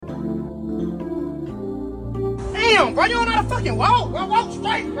Damn, bro, you don't know how to fucking walk, bro. Walk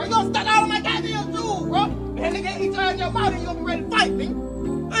straight, bro. You gonna stuck all of my goddamn shoes, bro. And nigga, he turn your mouth and you gonna be ready to fight,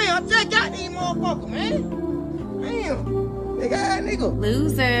 nigga. Damn, check out these motherfuckers, man. Damn. Big ass nigga.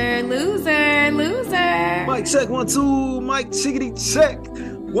 Loser. Mic check 1 2. Mic chickity check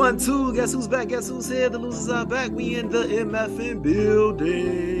 1 2. Guess who's back? Guess who's here? The losers are back. We in the MFN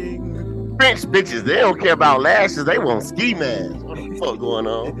building. French bitches, they don't care about lashes. They want ski masks. What the fuck going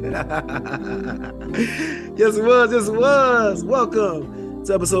on? Yes, it was. Welcome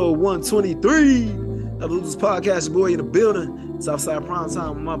to episode 123 of the Losers Podcast. Your boy in the building. Southside Prime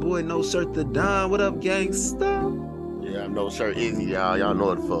Time with my boy No Shirt the Don. What up, gangsta? Yeah, I'm No Shirt Izzy, y'all. Y'all know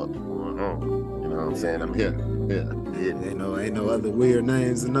what the fuck. You know what I'm saying? I'm here. Ain't no other weird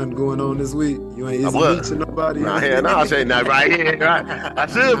names and nothing going on this week. You ain't Izzy Meech or nobody. I'll say that right here. Right? I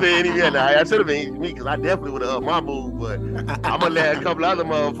should have been Izzy. I should have been Izzy Meech because I definitely would have upped my move. But I'm gonna let a couple other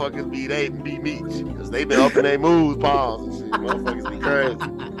motherfuckers be Meech because they been upping their moves, pause and shit. Motherfuckers be crazy.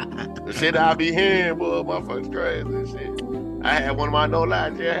 The shit I be hearing, boy, motherfuckers crazy and shit. I had one of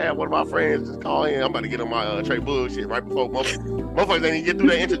my friends just call in. I'm about to get on my Trey bullshit right before motherfuckers ain't even get through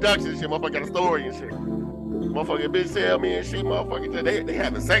that introduction and shit. Motherfucker got a story and shit. Motherfucker bitch tell me and shit. Motherfucker they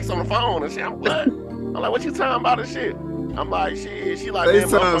having sex on the phone and shit. I'm like, what you talking about and shit? I'm like, shit. She like,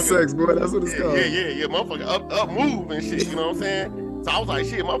 FaceTime sex, boy. That's what it's called. Yeah. Motherfucker up move and shit. You know what I'm saying? So I was like,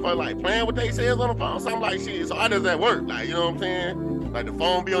 shit. Motherfucker like playing with they says on the phone. So I'm like, shit. So how does that work? Like, you know what I'm saying? Like the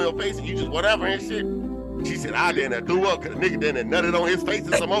phone be on your face and you just whatever and shit. She said, I didn't threw up because the nigga didn't nutted on his face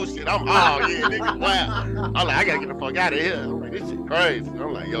and some more shit. I'm, nigga, wow. I'm like, I gotta get the fuck out of here. I'm like, this shit crazy.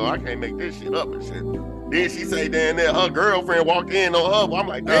 I'm like, yo, I can't make this shit up and shit. Then she say, damn, there, her girlfriend walked in on her. I'm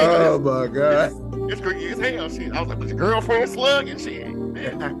like, damn. Oh, my God. It's creepy as hell, shit. I was like, but your girlfriend slug and shit.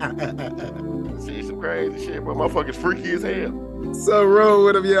 See some crazy shit, but motherfuckers freaky as hell. So wrong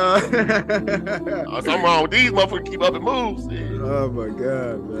with them, y'all. Something wrong with these motherfuckers keep up and move. Shit. Oh, my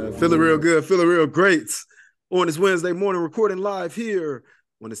God, man. Feeling real good. Feeling real great. On this Wednesday morning, recording live here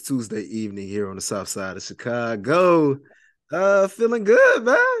on this Tuesday evening here on the south side of Chicago. Feeling good,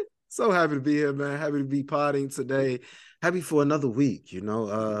 man. So happy to be here, man. Happy to be potting today. Happy for another week. You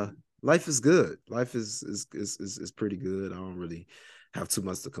know, life is good. Life is pretty good. I don't really have too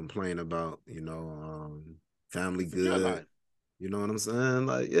much to complain about. You know, family good. You know what I'm saying?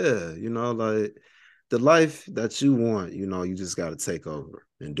 Like, yeah, you know, like the life that you want, you know, you just got to take over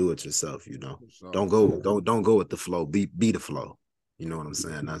and do it yourself. You know, don't go with the flow. Be the flow. You know what I'm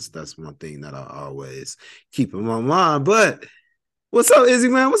saying? That's one thing that I always keep in my mind. But what's up, Izzy,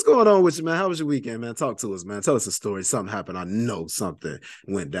 man? What's going on with you, man? How was your weekend, man? Talk to us, man. Tell us a story. Something happened. I know something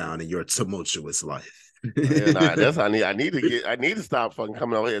went down in your tumultuous life. Yeah, that's I need to stop fucking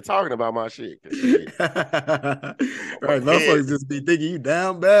coming over here talking about my shit. Right, motherfuckers just be thinking you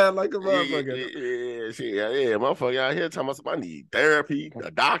down bad like a motherfucker. Yeah, motherfucker out here talking about somebody need therapy, a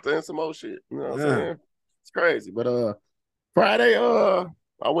doctor, and some more shit. You know what I'm saying? It's crazy. But Friday, I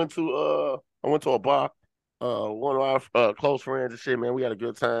went to a bar. One of our close friends and shit, man. We had a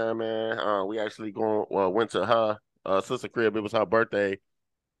good time, man. We actually went to her sister crib. It was her birthday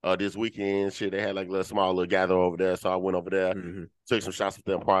this weekend. Shit, they had like a small little gather over there, so I went over there, took some shots with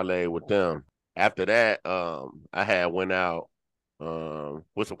them, parlay with them. After that, I had went out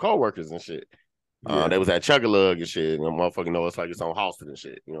with some coworkers and shit. They was at Chug-a-Lug and shit. And motherfucking know it's like it's on Halston and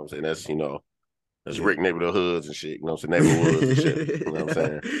shit. You know what I'm saying? That's That's Rick neighborhood hoods and shit. You know what I'm saying? Neighborhoods and shit. You know what I'm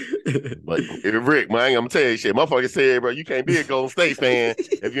saying? But if Rick, man, I'm gonna tell you shit. Motherfucker said, bro, you can't be a Golden State fan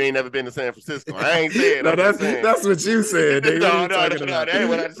if you ain't never been to San Francisco. I ain't saying no, that's what you said. No, that ain't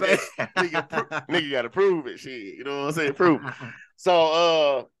what I said. Nigga gotta prove it, shit. You know what I'm saying? Prove it.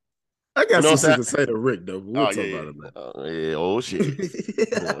 So I got some shit to say to Rick though, but we'll talk about it, man. Oh shit.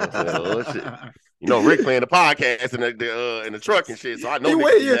 Oh shit. You know, Rick playing the podcast in the truck and shit, so I know he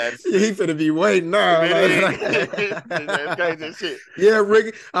finna be waiting now. That's crazy shit. Yeah,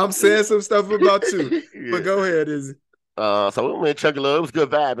 Rick, I'm saying some stuff about you, but go ahead, Izzy. So we went to Chug-a-Lug. It was good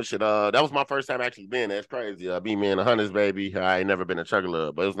vibe and shit. That was my first time actually being there. It's crazy. Be me and the Hunters, baby. I ain't never been to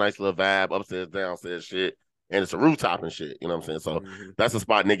Chug-a-Lug, but it was a nice little vibe, upstairs, downstairs shit, and it's a rooftop and shit. You know what I'm saying? So that's a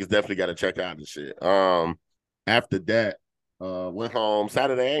spot niggas definitely got to check out and shit. After that. Went home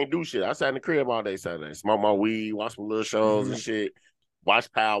Saturday. I ain't do shit. I sat in the crib all day Saturday. Smoked my weed, watched some little shows and shit.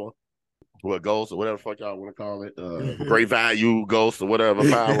 Watched Power, Ghost or whatever the fuck y'all want to call it. Great Value, Ghost or whatever,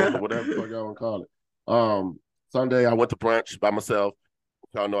 Power, whatever the fuck y'all want to call it. Sunday I went to brunch by myself.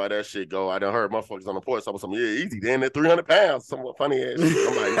 Y'all know how that shit go. I done heard motherfuckers on the porch talking something, easy. Then at 300 pounds, somewhat funny ass shit.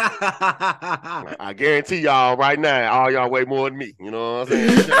 I'm like, I guarantee y'all right now, all y'all weigh more than me. You know what I'm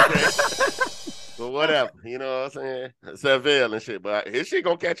saying? But whatever, you know what I'm saying? Seville and shit, but his shit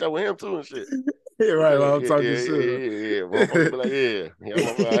gonna catch up with him too and shit. Yeah, right. While I'm Yeah, talking yeah, shit. yeah. Motherfucker be like, yeah,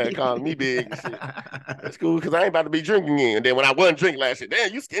 motherfucker ain't calling me big and shit. That's cool because I ain't about to be drinking again. And then when I wasn't drinking last year,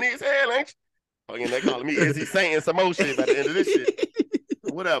 damn, you skinny as hell, ain't you? Fucking they calling me, is he saying some more shit by the end of this shit?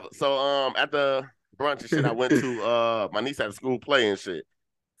 Whatever. So at the brunch and shit, I went to my niece had a school play and shit.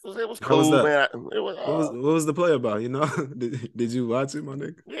 So it was How was cool, that? man. It was What was the play about? You know, did you watch it, my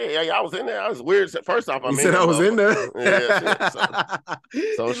nigga? yeah, I was in there. I was weird. First off, I'm You in said there, I was in there. Yeah,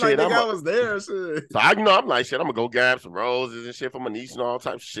 shit. So He's shit, like, nigga, I was there. Shit. So I'm like, shit, I'm gonna go grab some roses and shit for my niece and all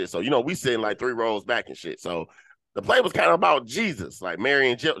types of shit. So we sitting like 3 rows back and shit. So the play was kind of about Jesus, like Mary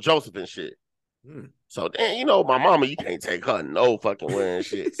and Joseph and shit. So then, my mama, you can't take her no fucking way and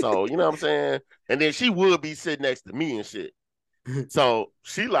shit. So you know what I'm saying? And then she would be sitting next to me and shit. So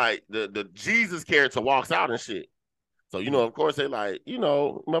she like the Jesus character walks out and shit. So of course they like,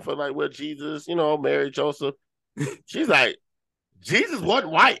 motherfucker like, well, Jesus, Mary, Joseph. She's like, Jesus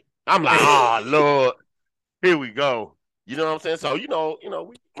wasn't white. I'm like, oh Lord, here we go. You know what I'm saying? So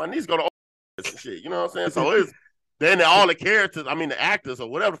my niece go to and shit. You know what I'm saying? So it's then all the characters, I mean the actors or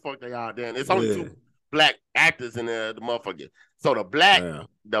whatever the fuck they are. Then it's only 2 black actors in there, the motherfucker. So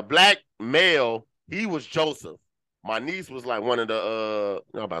the black male, he was Joseph. My niece was like one of the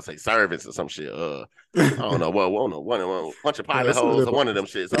I'm about to say servants or some shit. I don't know what one bunch of pilot holes or one of them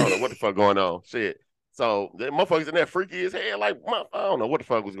shits. I don't know what the fuck going on. Shit. So the motherfuckers in there freaky as hell. Like I don't know what the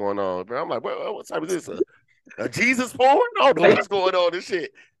fuck was going on, bro. I'm like, what type is this? A Jesus porn? I don't know what's going on. This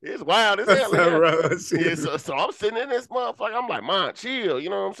shit. It's wild as hell. Yeah, so I'm sitting in this motherfucker. I'm like, Mom, chill.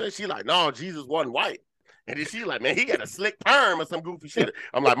 You know what I'm saying? She like, no, Jesus wasn't white. And then she like, man, he got a slick perm or some goofy shit.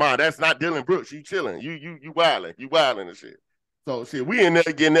 I'm like, Mom, that's not Dylan Brooks. You chilling. You wilding. You wilding and shit. So shit, we in there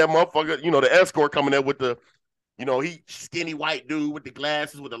getting that motherfucker, the escort coming there with the, he skinny white dude with the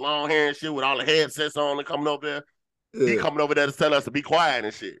glasses, with the long hair and shit, with all the headsets on and coming over there. Yeah. He coming over there to tell us to be quiet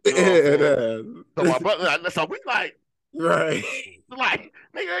and shit. You know so my brother, so we like, right. Like,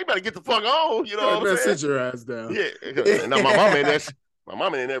 nigga, you better get the fuck on. You know what I'm saying? Sit your ass down. Yeah. And now my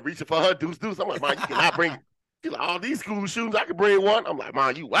mama in there reaching for her deuce. I'm like, Mom, you cannot bring. She's like, all these school shootings, I can bring one. I'm like,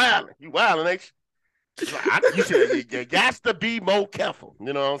 Mom, you wilding, ain't you? She's like, you got to be more careful.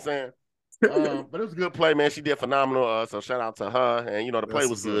 You know what I'm saying? But it was a good play, man. She did phenomenal. So shout out to her, and the play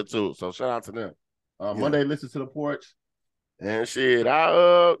was good too. So shout out to them. Monday, listen to the porch. And shit,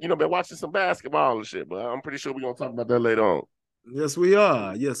 I been watching some basketball and shit, but I'm pretty sure we're gonna talk about that later on. Yes, we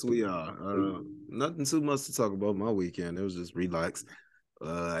are. Nothing too much to talk about my weekend. It was just relaxed.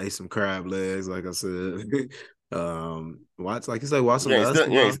 Ate some crab legs, like I said. Watch some basketball.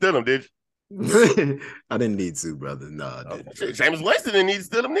 You ain't steal them, did you? I didn't need to, brother. No, I didn't. Shit, James Winston didn't need to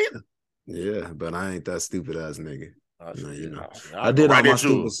steal them neither. Yeah, but I ain't that stupid ass nigga. I did all my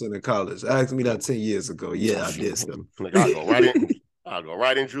stupid shit in college. Asked me that 10 years ago. Yeah, I did stuff. I'll go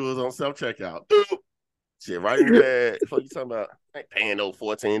right in Jewels on self-checkout. Shit, right in there. What you talking about? I ain't paying no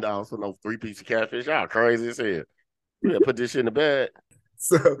 $14 for no 3-piece of catfish. Y'all crazy as hell. We gotta put this shit in the bag.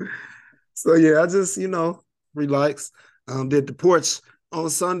 So yeah, I just, relax. Did the porch on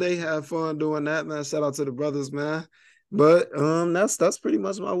Sunday. Had fun doing that, man. Shout out to the brothers, man. But that's pretty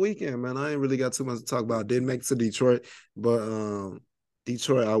much my weekend, man. I ain't really got too much to talk about. Didn't make it to Detroit, but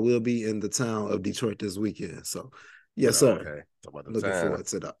Detroit, I will be in the town of Detroit this weekend. So yes, sir. Okay.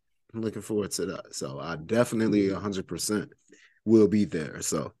 Looking forward to that. So I definitely 100% will be there.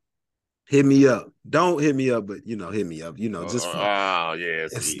 So hit me up. Don't hit me up, but hit me up. Just for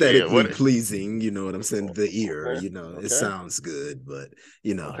aesthetically pleasing. You know what I'm saying? The ear. It sounds good, but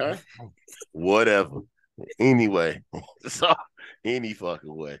Okay. Whatever. Anyway, so any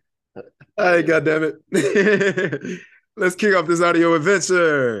fucking way. All right, goddammit. Let's kick off this audio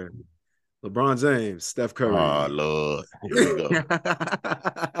adventure. LeBron James, Steph Curry. Oh, Lord. Here we go.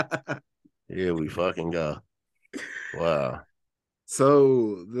 Here we fucking go. Wow.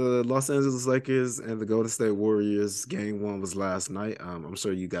 So the Los Angeles Lakers and the Golden State Warriors game 1 was last night. I'm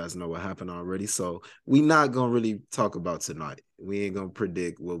sure you guys know what happened already. So we not going to really talk about tonight. We ain't going to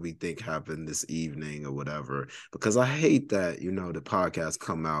predict what we think happened this evening or whatever, because I hate that, the podcast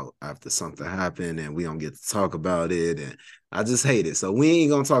come out after something happened and we don't get to talk about it. And I just hate it. So we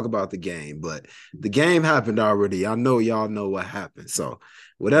ain't going to talk about the game, but the game happened already. I know y'all know what happened. So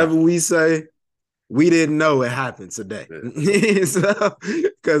whatever we say, we didn't know it happened today. So,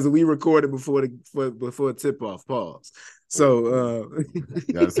 because we recorded before tip-off. Pause. So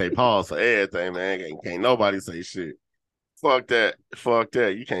you gotta say pause for everything, man. Can't nobody say shit. Fuck that.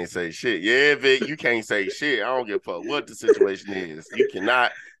 You can't say shit. Yeah, Vic, you can't say shit. I don't give a fuck what the situation is. You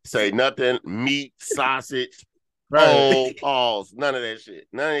cannot say nothing. Meat, sausage, pause, none of that shit.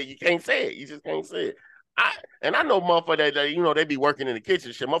 You can't say it. You just can't say it. I know motherfucker that you know they be working in the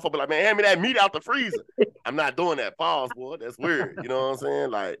kitchen. Shit, motherfucker be like, man, hand me that meat out the freezer. I'm not doing that. Pause, boy. That's weird. You know what I'm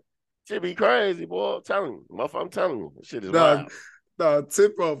saying? Like, shit be crazy, boy. I'm telling you, motherfucker. I'm telling you, shit is Nah, wild. nah,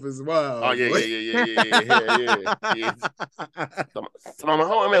 tip off is wild. Oh yeah, boy. yeah. So I'm like,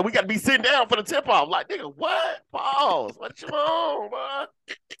 oh man, we got to be sitting down for the tip off. Like, nigga, what? Pause. What you on, boy?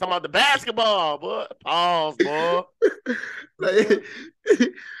 Talking about the basketball, boy. Pause, boy. like,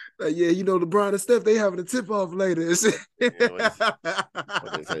 like, yeah, you know, LeBron and Steph, they having a tip off later. What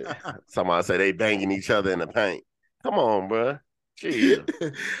they say? Somebody say they banging each other in the paint. Come on, bro. Chill.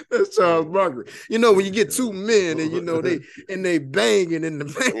 That's Charles Barkley. You know, when you get two men and you know they banging in the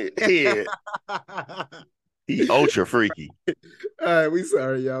paint. Yeah. He ultra freaky. All right, we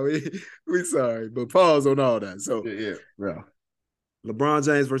sorry, y'all. We sorry, but pause on all that. So Yeah, bro. LeBron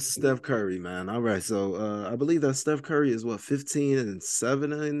James versus Steph Curry, man. All right, so I believe that Steph Curry is what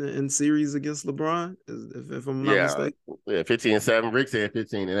 15-7 in series against LeBron, if I'm not mistaken. Yeah, 15-7. Rick said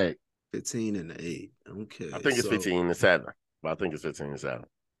 15-8. 15-8. Okay, I think it's 15-7, but I think it's 15-7.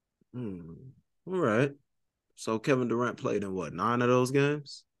 All right. So Kevin Durant played in what 9 of those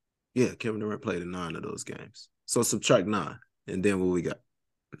games? Yeah, Kevin Durant played in 9 of those games. So subtract 9, and then what we got?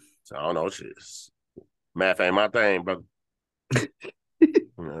 So I don't know, shit. Math ain't my thing, brother.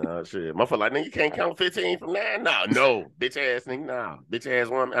 Shit. Motherfucker, like, nigga, you can't count 15 from 9? No, bitch ass nigga, no. Bitch ass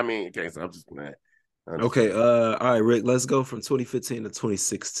woman. I mean, okay, so I'm just mad. Okay, all right, Rick, let's go from 2015 to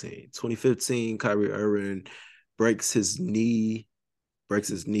 2016. 2015, Kyrie Irving breaks his kneecap,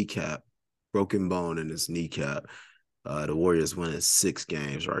 broken bone in his kneecap. The Warriors win in 6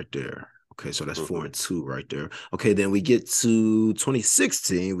 games right there. Okay, so that's 4-2 right there. Okay, then we get to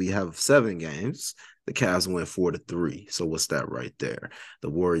 2016. We have 7 games. The Cavs win 4-3. So what's that right there? The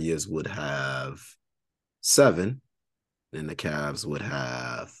Warriors would have 7, and the Cavs would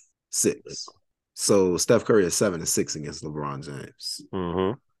have 6. So Steph Curry is 7-6 against LeBron James.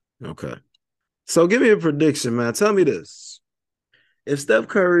 Okay. So give me a prediction, man. Tell me this. If Steph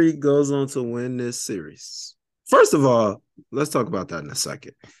Curry goes on to win this series, first of all, let's talk about that in a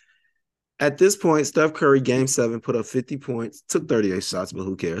second. At this point, Steph Curry, game 7, put up 50 points, took 38 shots, but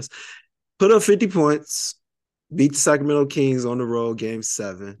who cares? Put up 50 points, beat the Sacramento Kings on the road, game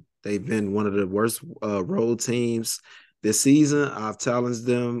 7. They've been one of the worst road teams this season. I've challenged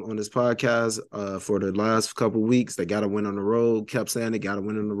them on this podcast for the last couple of weeks. They got to win on the road. Kept saying they got to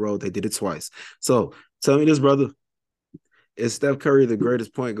win on the road. They did it twice. So tell me this, brother. Is Steph Curry the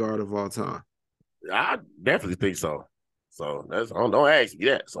greatest point guard of all time? I definitely think so. So that's don't ask me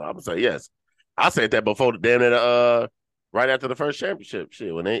that. So I'm gonna say yes. I said that before the right after the first championship.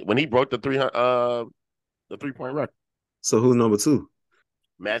 Shit, when he broke the 3-point record. So who's number 2?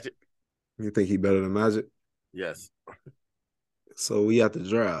 Magic. You think he better than Magic? Yes. So we have to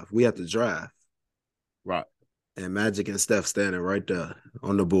draft. Right. And Magic and Steph standing right there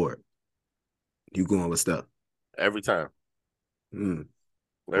on the board. You going with Steph? Every time.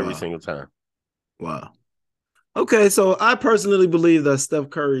 Every single time. Wow. Okay, so I personally believe that Steph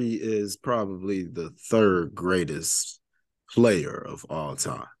Curry is probably the 3rd greatest player of all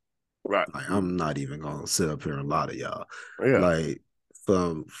time. Right. Like, I'm not even gonna sit up here and lie to y'all. Yeah. Like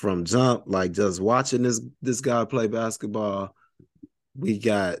from jump, like just watching this guy play basketball. We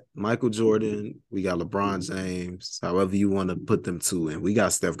got Michael Jordan, we got LeBron James, however you want to put them 2 in. We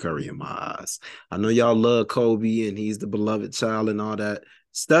got Steph Curry in my eyes. I know y'all love Kobe and he's the beloved child and all that.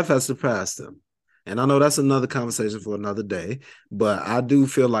 Steph has surpassed him. And I know that's another conversation for another day, but I do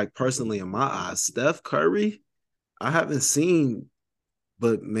feel like personally in my eyes, Steph Curry, I haven't seen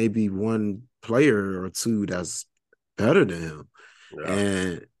but maybe one player or 2 that's better than him. Yeah.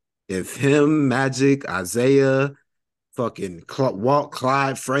 And if him, Magic, Isaiah, fucking Walt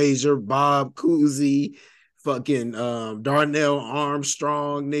Clyde Frazier, Bob Cousy, fucking Darnell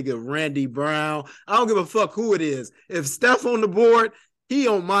Armstrong, nigga Randy Brown, I don't give a fuck who it is. If Steph on the board, he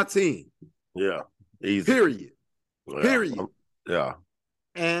on my team. Yeah. Easy. Period. Yeah. Period. Yeah.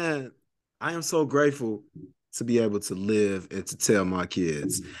 And I am so grateful to be able to live and to tell my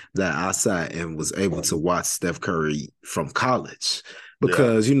kids that I sat and was able to watch Steph Curry from college.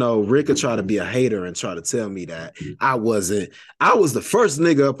 Because, you know, Rick could try to be a hater and try to tell me that I wasn't. I was the first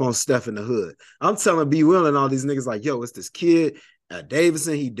nigga up on Steph in the hood. I'm telling B. Will and all these niggas like, yo, it's this kid at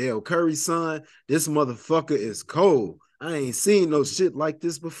Davidson. He Dale Curry's son. This motherfucker is cold. I ain't seen no shit like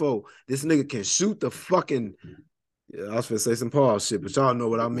this before. This nigga can shoot the fucking. Yeah, I was gonna say some Paul shit, but y'all know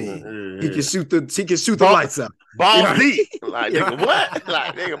what I mean. He can shoot the lights out. Balls deep. Like, nigga, what?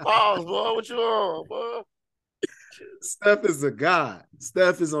 Like, nigga, balls, boy. What you on, boy? Steph is a god.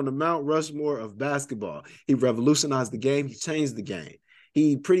 Steph is on the Mount Rushmore of basketball. He revolutionized the game. He changed the game.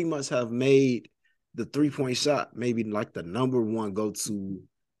 He pretty much have made the 3-point shot maybe like the number one go-to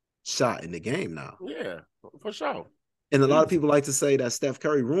shot in the game now. Yeah, for sure. And a lot of people like to say that Steph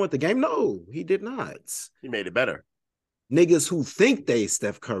Curry ruined the game. No, he did not. He made it better. Niggas who think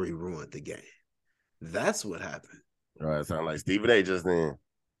Steph Curry ruined the game. That's what happened. All right, sound like Stephen A. just then.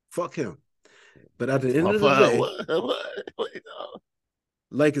 Fuck him. But at the end of the day,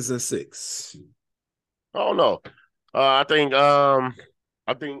 Lakers in 6. I don't know. I think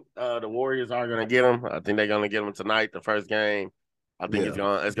the Warriors are gonna get him. I think they're gonna get him tonight, the first game. I think it's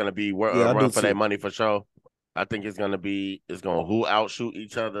gonna be run for their money for sure. I think it's gonna who outshoot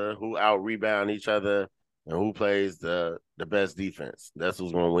each other, who out rebound each other, and who plays the best defense. That's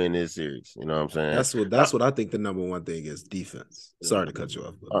who's gonna win this series. You know what I'm saying? That's what I think the number one thing is, defense. Sorry to cut you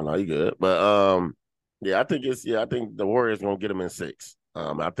off. Oh no, you good. But I think the Warriors gonna get them in 6.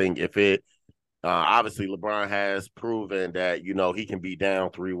 I think if it obviously LeBron has proven that, you know, he can be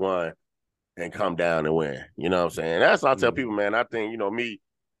down 3-1 and come down and win. You know what I'm saying? That's what I tell people, man. I think, you know, me,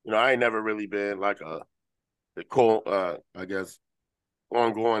 you know, I ain't never really been like the cool, I guess,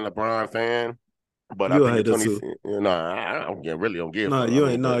 ongoing LeBron fan. But you I think I don't give. No, you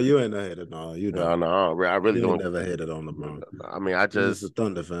ain't a hater. No, you don't. No, I really you don't. Never hated on LeBron. I mean, I just a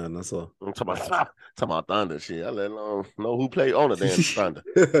Thunder fan. That's all. I'm talking about Thunder shit. I let alone know who played on the damn Thunder.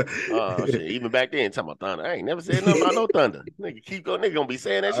 Shit. Even back then, talking about Thunder, I ain't never said nothing about no Thunder. Nigga gonna be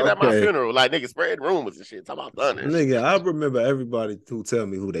saying that shit at my funeral, like nigga spreading rumors and shit. Talking about Thunder. Nigga, I remember everybody who tell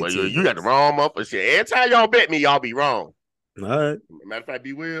me who they. Well, you got the wrong motherfucker shit. Every time y'all bet me, y'all be wrong. All right. Matter of fact,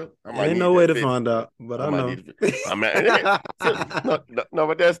 be Will. Ain't no way to find out, but I know. No,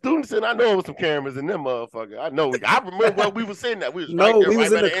 but that student said I know it was some cameras in them motherfucker. I know. I remember where we was sitting that. We was we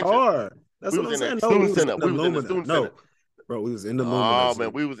was in the car. That's what I'm saying. No, we was in the student center. Bro, we was in the Lumina. Oh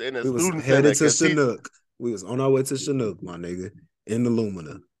man, we was in the center. student Headed to Chinook. We was on our way to Chinook, my nigga, in the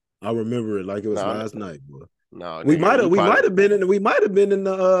Lumina. I remember it like it was last night, bro. No, we might have been in the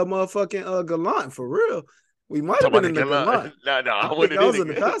motherfucking Gallant for real. We might have been in the Gallant. I was in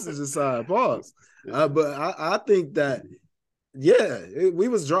the passenger side. Pause. But I think that we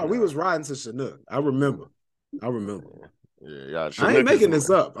was riding to Chinook. I remember. Yeah, I ain't making this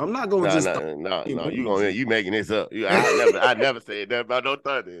up. I'm not going you making this up. I never said that about no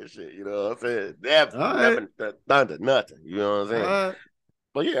Thunder and shit. You know what I'm saying? Never Thunder, nothing. You know what I'm saying?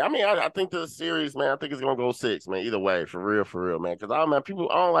 But yeah, I mean, I think the series, man, I think it's gonna go 6, man. Either way, for real, man. Because I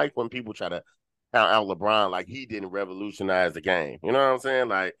don't like when people try to count out LeBron like he didn't revolutionize the game. You know what I'm saying?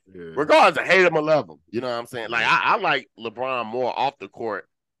 Like, regardless of hate him or love him, you know what I'm saying? Like, I like LeBron more off the court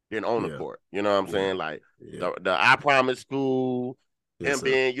than on the court. You know what I'm saying? Like, the I Promise School, him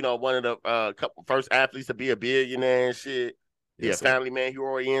being, you know, one of the couple first athletes to be a billionaire and shit. Family man, he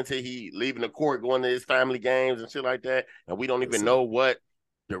oriented. He leaving the court, going to his family games and shit like that. And we don't even know what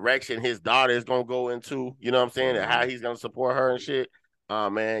direction his daughter is going to go into, you know what I'm saying? And how he's going to support her and shit.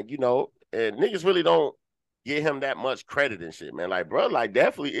 Man, you know, and niggas really don't give him that much credit and shit, man. Like, bro, like,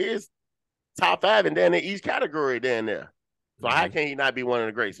 definitely is top 5 and then in each category down there. So how can he not be one of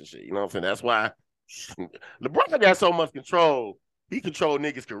the greats and shit? You know what I'm saying? That's why LeBron got so much control. He controlled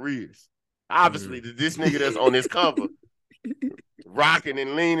niggas' careers. Obviously, this nigga that's on this cover, rocking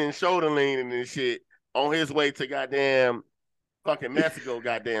and leaning, shoulder leaning and shit, on his way to goddamn fucking Mexico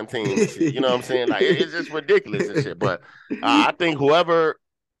goddamn team and shit. You know what I'm saying? Like, it's just ridiculous and shit. But I think whoever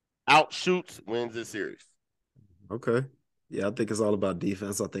outshoots wins this series. Okay. Yeah, I think it's all about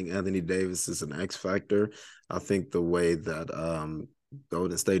defense. I think Anthony Davis is an X factor. I think the way that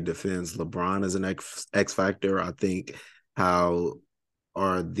Golden State defends LeBron is an X factor. I think how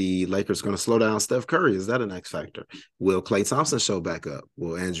are the Lakers going to slow down Steph Curry? Is that an X factor? Will Klay Thompson show back up?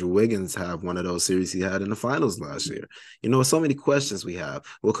 Will Andrew Wiggins have one of those series he had in the finals last year? You know, so many questions we have.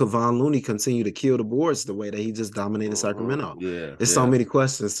 Will Kevon Looney continue to kill the boards the way that he just dominated Sacramento? There's so many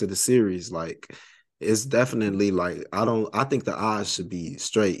questions to the series. Like, it's definitely like, I think the odds should be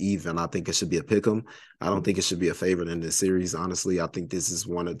straight even. I think it should be a pick 'em. I don't think it should be a favorite in this series. Honestly, I think this is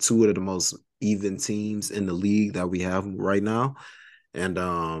two of the most even teams in the league that we have right now. And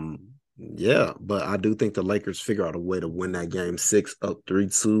but I do think the Lakers figure out a way to win that game 6 up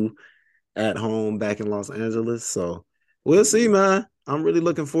 3-2 at home back in Los Angeles. So we'll see, man. I'm really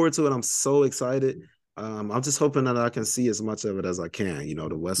looking forward to it. I'm so excited. I'm just hoping that I can see as much of it as I can. You know,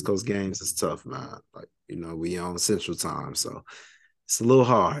 the West Coast games is tough, man. Like, you know, we on Central Time, so it's a little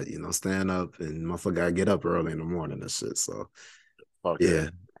hard, you know, staying up and motherfucker gotta get up early in the morning and shit. So yeah.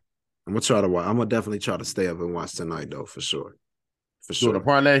 I'm gonna definitely try to stay up and watch tonight though, for sure. For sure. The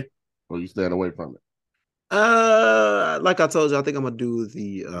parlay, or you staying away from it? Like I told you, I think I'm gonna do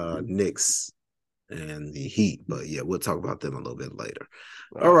the Knicks and the Heat, but yeah, we'll talk about them a little bit later.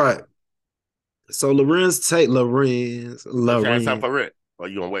 All right. So Lorenz Tate, Lorenz. You trying something for Rick, or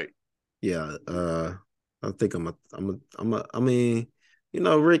you gonna wait? Yeah, I think I mean,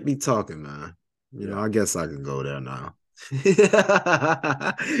 Rick be talking, man. I guess I can go there now.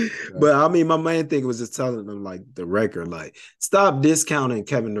 But I mean, my main thing was just telling them like the record, like stop discounting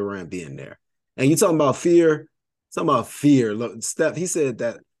Kevin Durant being there. And you talking about fear? Talking about fear. Look, Steph, he said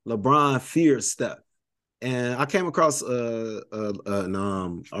that LeBron fears Steph. And I came across an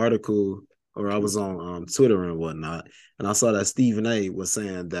article, or I was on Twitter and whatnot, and I saw that Stephen A was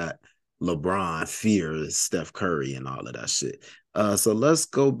saying that LeBron fears Steph Curry and all of that shit. So let's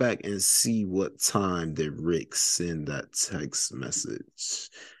go back and see what time did Rick send that text message.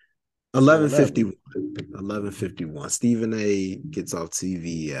 11:51. 11:51. Stephen A gets off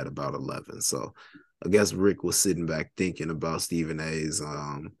TV at about 11. So I guess Rick was sitting back thinking about Stephen A's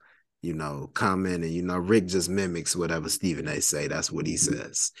comment, and Rick just mimics whatever Stephen A say. That's what he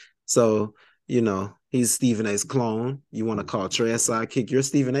says. So he's Stephen A's clone. You want to call Trey a sidekick, you're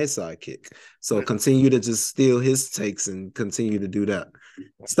Stephen A's sidekick. So continue to just steal his takes and continue to do that.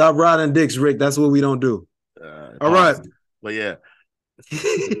 Stop riding dicks, Rick. That's what we don't do. All right. But yeah.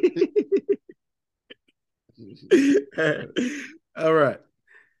 All right.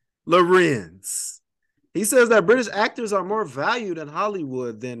 Lorenz. He says that British actors are more valued in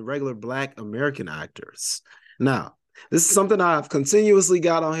Hollywood than regular Black American actors. Now, this is something I've continuously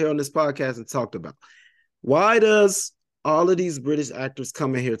got on here on this podcast and talked about. Why does all of these British actors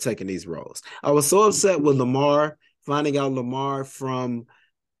come in here taking these roles? I was so upset with Lamar, finding out Lamar from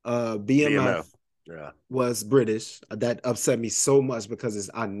BMF was British. That upset me so much because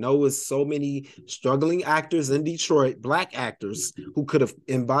I know it's so many struggling actors in Detroit, Black actors, who could have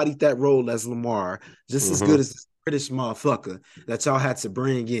embodied that role as Lamar just as good as this British motherfucker that y'all had to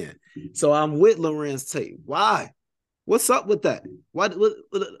bring in. So I'm with Lorenz Tate. Why? What's up with that? What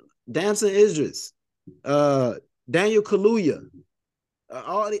Damson Idris, Daniel Kaluuya,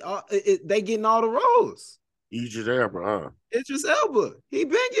 they getting all the roles. Idris Elba, huh? Idris Elba, he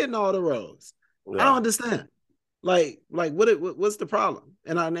been getting all the roles. Yeah. I don't understand. Like what's the problem?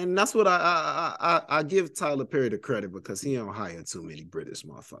 And that's what I give Tyler Perry the credit, because he don't hire too many British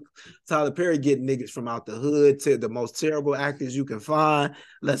motherfuckers. Tyler Perry get niggas from out the hood to the most terrible actors you can find.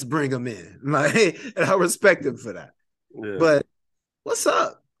 Let's bring them in. Like, and I respect him for that. Yeah. But what's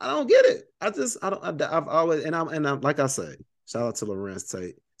up? I don't get it. I've always, and I'm like I say, shout out to Lorenz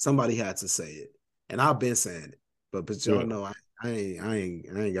Tate. Somebody had to say it, and I've been saying it. But y'all know I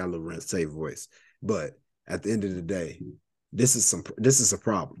ain't got Lorenz Tate voice. But at the end of the day, this is a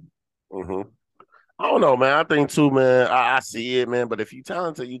problem. Mm-hmm. I don't know, man. I think too, man. I see it, man. But if you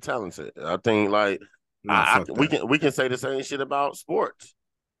talented, you talented. I think like we can say the same shit about sports.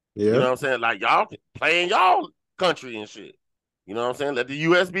 Yeah, you know what I'm saying? Like y'all playing y'all country and shit. You know what I'm saying? Let the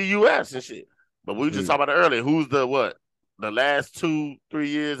US be US and shit. But we just talked about it earlier. Who's the last 2-3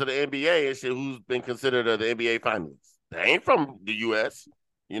 years of the NBA and shit? Who's been considered the NBA finalists? They ain't from the US.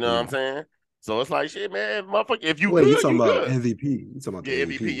 You know what I'm saying? So it's like shit, man. Motherfucker, if you good, you talking you about good. MVP? You talking about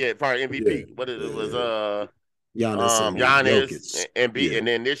MVP? Yeah, probably MVP. Yeah. But it was Giannis, Embiid, and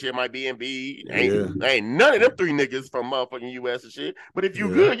then this year might be Embiid. Ain't none of them 3 niggas from motherfucking US and shit. But if you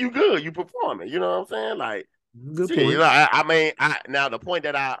good, you good. You performing. You know what I'm saying? Like, good shit, point. You know, now the point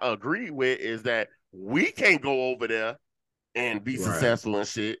that I agree with is that we can't go over there and be successful and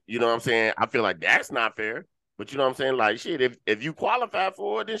shit. You know what I'm saying? I feel like that's not fair. But you know what I'm saying? Like, shit, if you qualify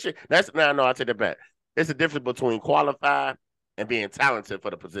for it, then shit. I take that back. It's a difference between qualify and being talented for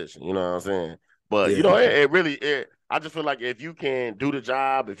the position. You know what I'm saying? But, you know, it really, I just feel like if you can do the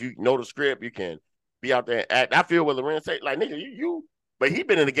job, if you know the script, you can be out there and act. I feel what Lorenz say, like, nigga, but he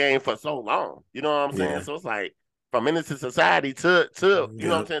been in the game for so long. You know what I'm saying? So it's like, from innocent society to you know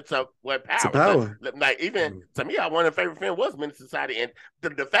what I'm saying, to what power. To power. Like even to me, one of the favorite films was Menace to Society. And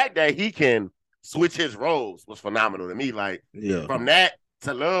the fact that he can switch his roles was phenomenal to me. Like from that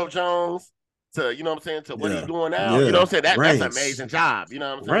to Love Jones to, you know what I'm saying, to what he's doing now. You know what I'm saying? That's an amazing job. You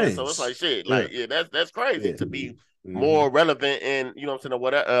know what I'm saying? So it's like shit. Like, that's crazy to be more relevant in, you know what I'm saying,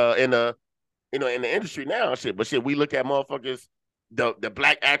 whatever in the in the industry now and shit. But shit, we look at motherfuckers, the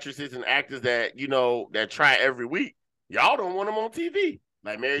Black actresses and actors that, you know, that try every week. Y'all don't want them on TV.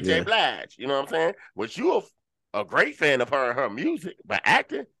 Like Mary J. Blige. You know what I'm saying? Which you a great fan of her and her music, but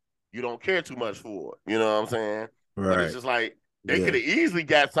acting, you don't care too much for it. You know what I'm saying? Right. But it's just like they could have easily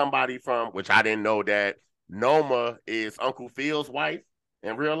got somebody from, which I didn't know that Noma is Uncle Phil's wife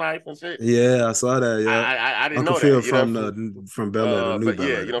in real life and shit. Yeah, I saw that. Yeah, I didn't Uncle know Phil that. from Bel Air to New Bel Air.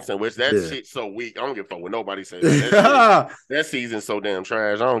 Yeah, you know what I'm saying? Which that shit so weak. I don't give a fuck what nobody says. That season's so damn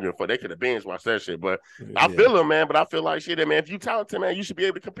trash. I don't give a fuck. They could have binge watched that shit. But I feel them, man. But I feel like shit, man. If you talented, man, you should be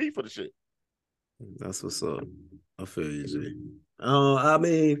able to compete for the shit. That's what's up. I feel you, G. I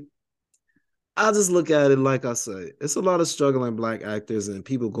mean, I just look at it like I say, it's a lot of struggling black actors and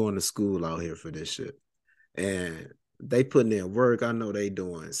people going to school out here for this shit. And they putting in work. I know they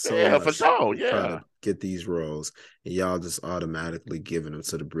doing so Yeah, much for sure. to try Yeah. to get these roles, and y'all just automatically giving them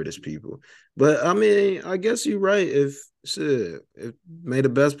to the British people. But I mean, I guess you're right. If may the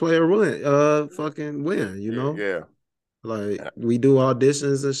best player win, fucking win, you know? Yeah. Like we do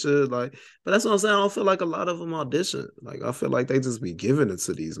auditions and shit. Like, but that's what I'm saying. I don't feel like a lot of them audition. Like, I feel like they just be giving it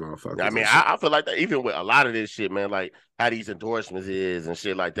to these motherfuckers. I mean, I feel like that even with a lot of this shit, man, like how these endorsements is and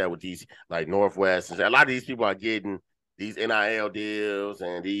shit like that with these like Northwest and shit. A lot of these people are getting these NIL deals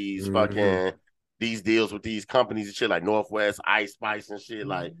and these fucking these deals with these companies and shit like Northwest, Ice Spice and shit.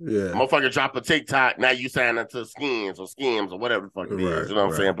 Like, motherfucker drop a TikTok, now you sign into Skims or whatever the fuck it is. You know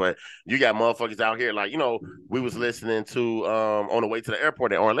what I'm saying? But you got motherfuckers out here like, you know, we was listening to on the way to the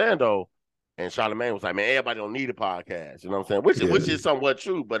airport in Orlando. And Charlamagne was like, man, everybody don't need a podcast. You know what I'm saying? Which is somewhat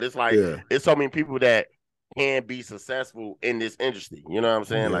true, but it's like, it's so many people that can be successful in this industry. You know what I'm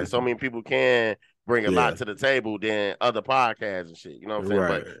saying? Like, so many people can bring a lot to the table than other podcasts and shit. You know what I'm saying?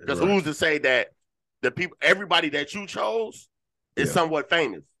 But because who's to say that the people, everybody that you chose is somewhat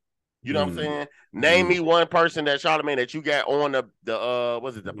famous? You know what I'm saying? Name me one person that Charlamagne that you got on the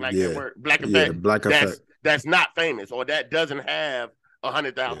was it the Black Network? Black Effect? Black Effect. That's not famous or that doesn't have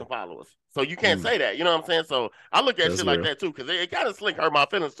 100,000 followers. So you can't say that, you know what I'm saying? So I look at shit like that too, because it kind of slick hurt my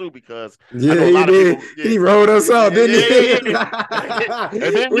feelings too, because I know a lot of people, he rolled us out, didn't he?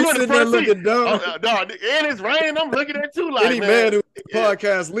 And then we sitting there looking dumb. And it's raining, I'm looking at you like, any man who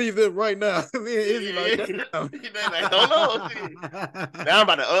podcast, leave them right now. Me and Izzy like, hold on. Now I'm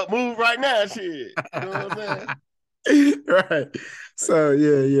about to move right now, shit. You know what I'm saying? Right. So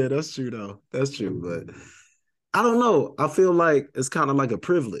yeah, that's true though. That's true, but I don't know. I feel like it's kind of like a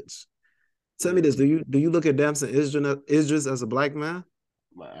privilege. Tell me this: Do you look at Damson Idris as a black man?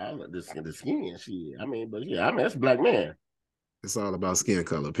 I look the skin shit. I mean, but that's a black man. It's all about skin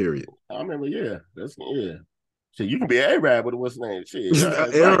color. Period. I remember, that's Shit, you can be an Arab, but what's the name? Shit,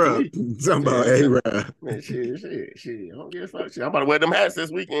 Arab. Talking about Arab. Man, shit. I don't give a fuck. Shit, I'm about to wear them hats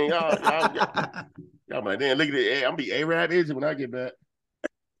this weekend, y'all. Y'all like, damn, look at it. I'm be Arab Asian when I get back.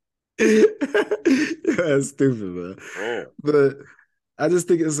 That's stupid, man. Yeah. But I just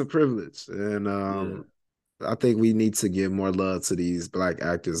think it's a privilege, and I think we need to give more love to these black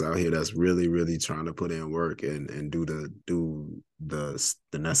actors out here that's really, really trying to put in work and do the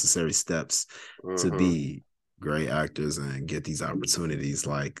necessary steps to be great actors and get these opportunities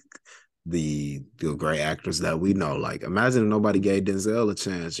like the great actors that we know. Like, imagine if nobody gave Denzel a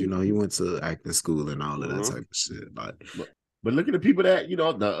chance. You know, he went to acting school and all of that type of shit. Like, but look at the people that, you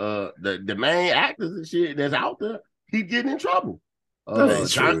know, the main actors and shit that's out there keep getting in trouble. That ain't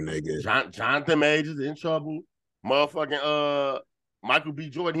true, nigga. Jonathan Majors in trouble. Motherfucking Michael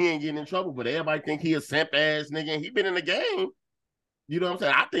B. Jordan, he ain't getting in trouble, but everybody think he a simp ass nigga. And he been in the game. You know what I'm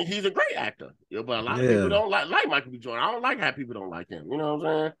saying? I think he's a great actor. Yeah, but a lot of people don't like Michael B. Jordan. I don't like how people don't like him. You know what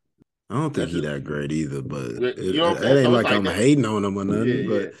I'm saying? I don't think he's that great either, but you know it ain't like I'm hating on him or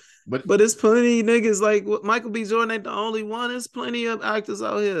nothing. But it's plenty niggas like Michael B. Jordan ain't the only one. There's plenty of actors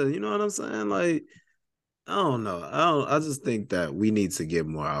out here. You know what I'm saying? Like, I don't know. I just think that we need to give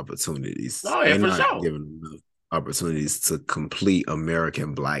more opportunities. Oh, yeah, for sure. Giving enough opportunities to complete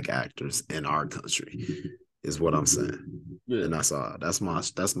American black actors in our country is what I'm saying. Yeah. And that's all. That's my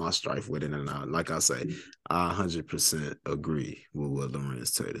strife with it. And like I say, I 100% agree with what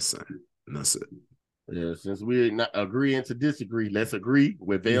Lorenz Taylor saying. And that's it. Yeah, since we're not agreeing to disagree, let's agree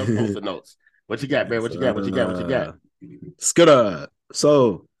with Vale's post-it notes. What you got, man? What you got? Skudda.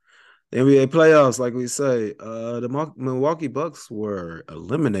 So, NBA playoffs, like we say, the Milwaukee Bucks were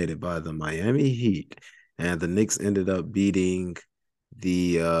eliminated by the Miami Heat, and the Knicks ended up beating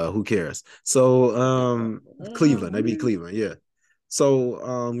the who cares? So Cleveland, they beat Cleveland, yeah. So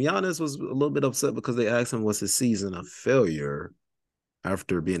Giannis was a little bit upset because they asked him, was his season a failure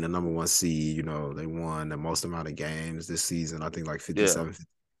after being the number one seed? You know, they won the most amount of games this season, I think like 57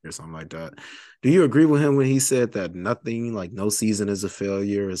 or something like that. Do you agree with him when he said that nothing, like no season is a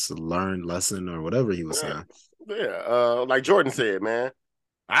failure, it's a learned lesson or whatever he was saying? Yeah, like Jordan said, man,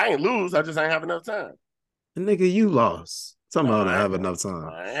 I ain't lose, I just ain't have enough time. And nigga, you lost. Somehow I have enough time.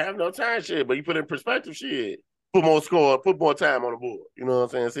 I ain't have no time, shit, but you put it in perspective, shit. Put more time on the board. You know what I'm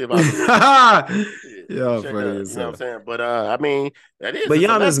saying? See if I can. Yeah, funny. You know what I'm saying? But I mean, that is. But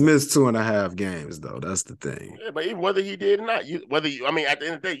Giannis missed 2.5 games, though. That's the thing. Yeah, but even whether he did or not, I mean, at the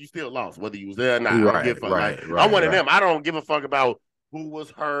end of the day, you still lost, whether you was there or not. Right. I'm one of them. I don't give a fuck about who was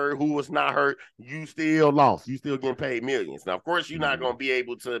hurt, who was not hurt, you still lost. You still getting paid millions. Now, of course, you're not going to be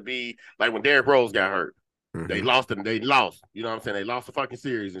able to be like when Derrick Rose got hurt. They lost and they lost. You know what I'm saying? They lost the fucking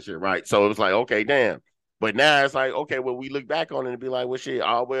series and shit, right? So it was like, okay, damn. But now it's like, okay, well, we look back on it and be like, well, shit,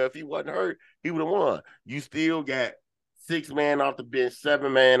 oh, well, if he wasn't hurt, he would have won. You still got 6 man off the bench,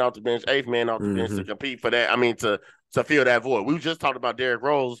 7 man off the bench, 8th man off the bench to compete for that. I mean, to fill that void. We just talked about Derrick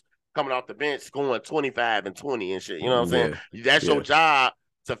Rose coming off the bench, scoring 25 and 20 and shit. You know what I'm saying? That's your job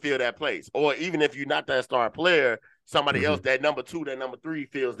to fill that place. Or even if you're not that star player, somebody else, that number 2, that number 3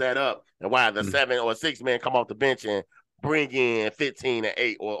 fills that up. And why the 7 or 6 man come off the bench and bring in 15 and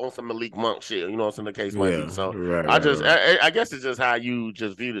 8 or on some Malik Monk shit. You know what the case might be. So I guess it's just how you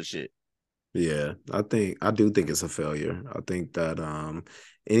just view the shit. Yeah, I do think it's a failure. I think that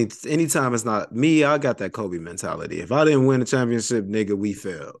anytime it's not me, I got that Kobe mentality. If I didn't win a championship, nigga, we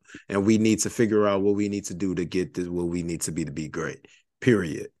failed. And we need to figure out what we need to do to get this, what we need to be great.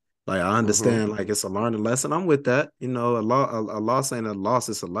 Period. Like, I understand, like, it's a learning lesson. I'm with that. You know, a loss ain't a loss,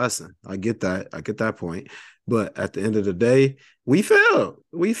 it's a lesson. I get that. I get that point. But at the end of the day, we failed.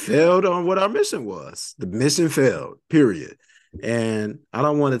 We failed on what our mission was. The mission failed, period. And I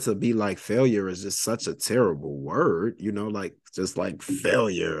don't want it to be like failure is just such a terrible word, you know, like just like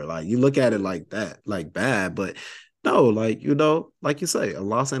failure. Like, you look at it like that, like bad, but no, like, you know, like you say, a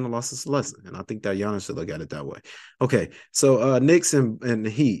loss ain't a loss, it's a lesson. And I think that Giannis should look at it that way. Okay, so Knicks and the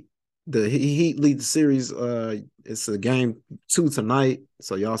Heat. The Heat lead the series. It's a game 2 tonight,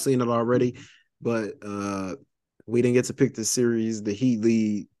 so y'all seen it already. But we didn't get to pick the series. The Heat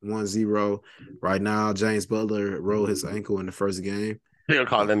lead 1-0 right now. James Butler rolled his ankle in the first game. They'll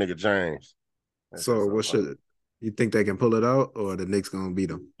call that nigga James. That's so what should it? You think they can pull it out, or the Knicks gonna beat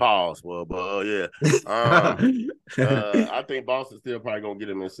them? Pause. Well, but yeah. I think Boston still probably gonna get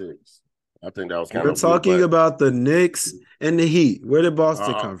him in 6. I think that was kind of. We're talking about the Knicks and the Heat. Where did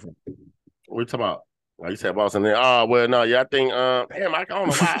Boston come from? What are you talking about? Like you said, Boston. Oh, well, no, yeah, I think. Damn, I don't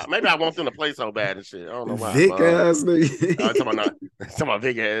know why. Maybe I want them to play so bad and shit. I don't know why. Vic ass nigga. Talking about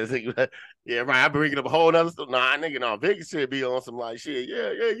Vic ass nigga. Yeah, right. I'm bringing up a whole other stuff. Nah, nigga, no. Vic should be on some like shit.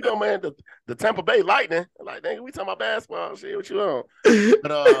 Yeah, you know, man. The Tampa Bay Lightning. Like, nigga, we talking about basketball shit. What you on?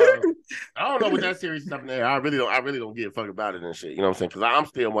 But I don't know what that series stuff there. I really don't give a fuck about it and shit. You know what I'm saying? Because I'm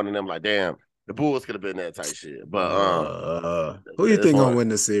still one of them. Like, damn, the Bulls could have been that type shit. But who you think gonna win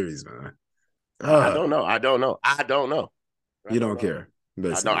the series, man? I don't know. You don't care.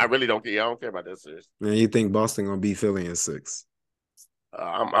 Basically. I really don't care. I don't care about that series. And you think Boston gonna beat Philly in 6?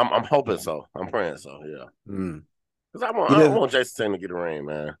 I'm hoping so. I'm praying so. Yeah. Because I want Jason Tatum to get a ring,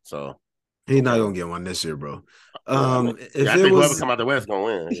 man. So he's not gonna get one this year, bro. I think whoever come out the West gonna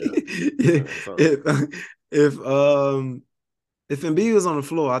win. Yeah. If Embiid was on the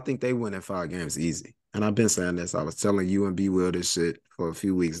floor, I think they win in 5 games easy. And I've been saying this. I was telling you and B Will this shit for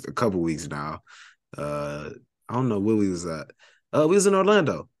a couple weeks now. I don't know where we was at. We was in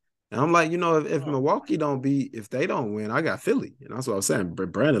Orlando. And I'm like, you know, if Milwaukee if they don't win, I got Philly. And that's what I was saying.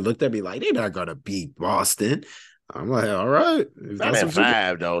 But Brandon looked at me like, they're not gonna beat Boston. I'm like, all right. Not in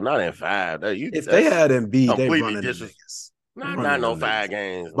 5, though. Not in 5. If they had Embiid, they running the niggas. Not no 5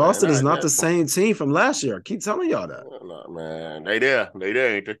 games. Boston is not the same team from last year. I keep telling y'all that. No, man. They there,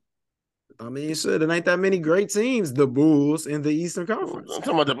 ain't they? I mean, shit, it ain't that many great teams, the Bulls in the Eastern Conference. I'm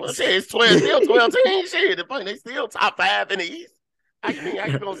talking about it's 12 teams. Shit, the point, they still top 5 in the East. How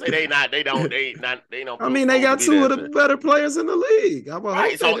you gonna say they don't? I mean, they got 2 of the better players in the league.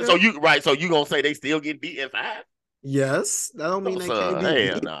 Right, so you gonna say they still get beat in 5? Yes, that don't mean they can't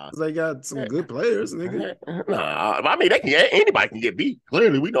be beat. Nah. They got some good players, nigga. Nah, I mean anybody can get beat.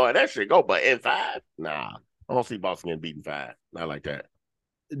 Clearly, we know how that shit go. But in 5, nah, I don't see Boston getting beat in 5. Not like that.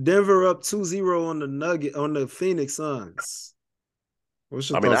 Denver up 2-0 on the Phoenix Suns. What's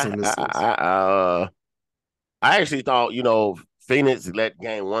your thoughts on this? I actually thought, you know, Phoenix let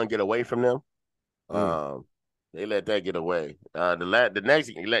game 1 get away from them. They let that get away. The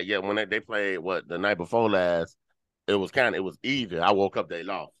next when they played the night before last, it was even. I woke up, they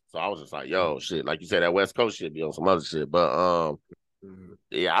lost. So I was just like, yo, shit. Like you said, that West Coast shit be on some other shit. But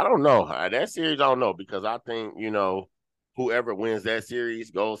yeah, I don't know. That series, I don't know, because I think, you know, whoever wins that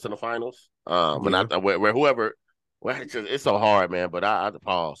series goes to the finals. But not where whoever. Well, it's so hard, man. But I have to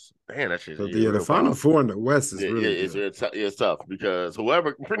pause. Damn, that shit. The Final Four in the West is really good. It's tough because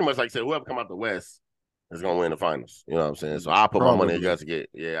whoever, pretty much like I said, whoever come out the West is gonna win the finals. You know what I'm saying? So I put my money against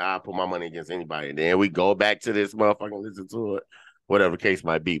I put my money against anybody. And then we go back to this motherfucker and listen to it, whatever the case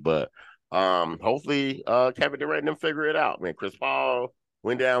might be. But hopefully Kevin Durant and them figure it out. Man, Chris Paul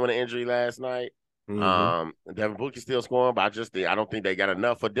went down with an injury last night. Devin Booker's still scoring, but I don't think they got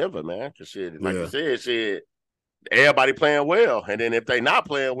enough for Denver, man. Cause shit, like you said, shit. everybody playing well. And then if they not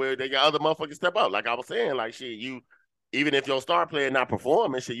playing well, they got other motherfuckers step up. Like I was saying, like shit, you even if your star player not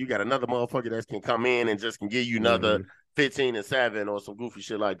performing, shit, you got another motherfucker that can come in and just can give you another 15 and 7 or some goofy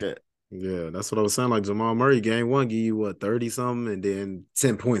shit like that. Yeah, that's what I was saying. Like Jamal Murray, game one, give you what 30 something, and then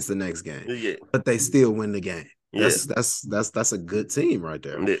 10 points the next game. Yeah, but they still win the game. That's a good team right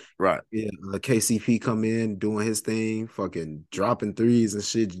there. Yeah, right. Yeah, KCP come in doing his thing, fucking dropping threes and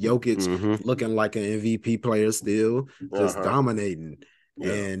shit. Jokic looking like an MVP player still, just dominating.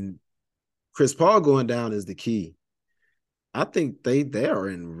 Yeah. And Chris Paul going down is the key. I think they are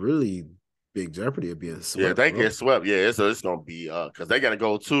in really big jeopardy of being swept. Yeah, they get swept. Yeah, so it's gonna be because they gotta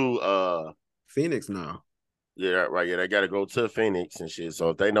go to Phoenix now. Yeah, right. Yeah, they gotta go to Phoenix and shit. So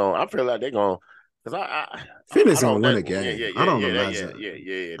if they don't, I feel like they're gonna because Phoenix gonna win a game. Yeah, I don't imagine.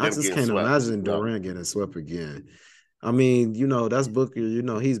 Yeah. I just can't imagine Durant getting swept again. I mean, that's Booker.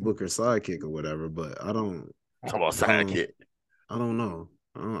 He's Booker's sidekick or whatever. But I don't. Talk about sidekick. I don't know.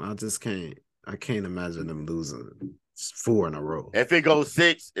 I just can't. I can't imagine them losing 4 in a row. If it goes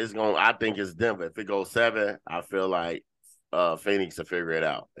 6, I think it's Denver. If it goes 7, I feel like Phoenix will figure it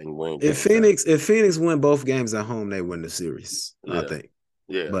out and win. If Phoenix win both games at home, they win the series. I think.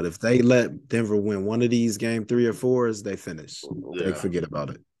 Yeah. But if they let Denver win one of these game 3 or 4s, they finish. They forget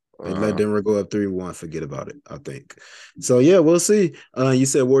about it. They let Denver go up 3-1, forget about it, I think. So yeah, we'll see. You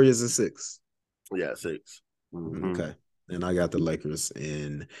said Warriors in 6. Yeah, 6. Okay. And I got the Lakers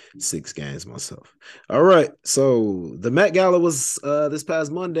in 6 games myself. All right. So the Met Gala was this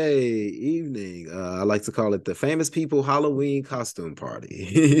past Monday evening. I like to call it the famous people Halloween costume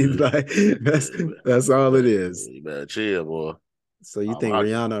party. Like that's all it is. You better chill, boy. So you think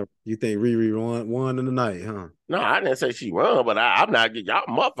Rihanna, Riri won in the night, huh? No, I didn't say she won, but I'm not getting y'all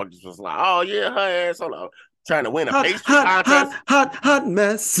motherfuckers was like, oh yeah, her ass on trying to win a pastry contest. Hot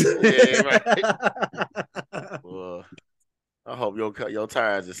mess. Yeah, right. Well, I hope your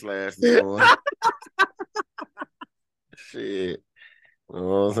tires are slashed. Shit. You know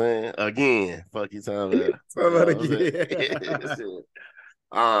what I'm saying? Again. Fuck you talking about. Again.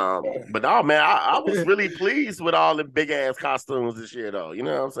 But no, man, I was really pleased with all the big ass costumes this year, though. You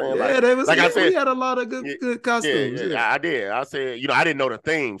know what I'm saying? Yeah, I said, we had a lot of good costumes. Yeah, I did. I said, I didn't know the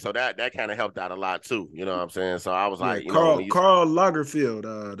theme, so that kind of helped out a lot too. You know what I'm saying? So I was like, Karl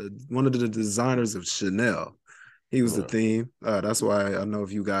Lagerfeld, one of the designers of Chanel. He was the theme. That's why I know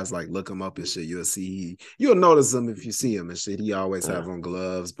if you guys like look him up and shit, you'll notice him if you see him and shit. He always have on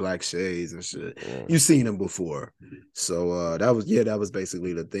gloves, black shades and shit. Yeah. You've seen him before. So that was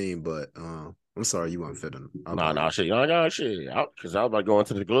basically the theme. But I'm sorry you weren't fitting. No, shit. I got shit. Because I was about to go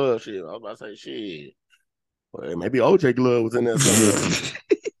into the glove shit. I was about to say shit. Well, maybe OJ glove was in there somewhere.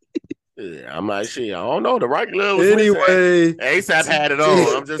 Yeah, I'm like, shit, I don't know. The right glove was anyway. ASAP had it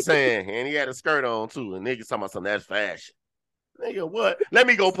on. I'm just saying. And he had a skirt on, too. And niggas talking about something that's fashion. Nigga, what? Let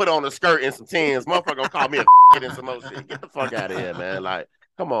me go put on a skirt and some tins. Motherfucker gonna call me a and some more shit. Get the fuck out of here, man. Like,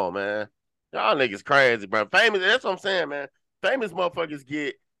 come on, man. Y'all niggas crazy, bro. Famous, that's what I'm saying, man. Famous motherfuckers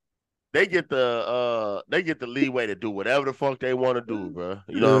get the leeway to do whatever the fuck they want to do, bro.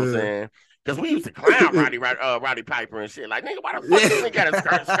 You know what I'm saying? Because we used to clown Roddy Piper and shit. Like, nigga, why the fuck this nigga got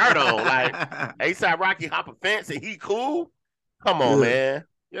a skirt on? Like, ASAP Rocky hop a fence and he cool? Come on, man.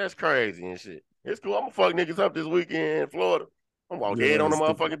 Yeah, that's crazy and shit. It's cool. I'm going to fuck niggas up this weekend in Florida. I'm going to walk head on the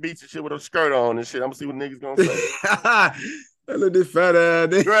motherfucking beach and shit with a skirt on and shit. I'm going to see what niggas going to say. That little fat ass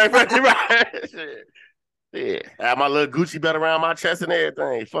nigga. Right. Shit. Yeah. I have my little Gucci belt around my chest and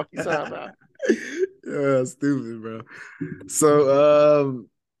everything. Fuck you talking about. Yeah, stupid, bro. So,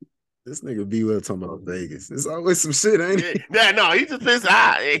 this nigga B Will talking about Vegas. It's always some shit, ain't it? Yeah, no, he just pissed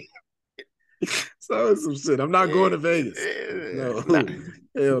out. It's always some shit. I'm not going to Vegas. No,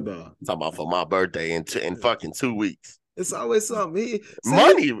 hell no. Talking about for my birthday in fucking 2 weeks. It's always something.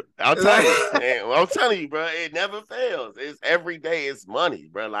 Money. I'll tell you. Man, I'm telling you, bro. It never fails. It's every day. It's money,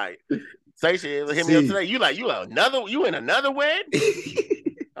 bro. Like, say shit. Hit me up today. You in another wedding?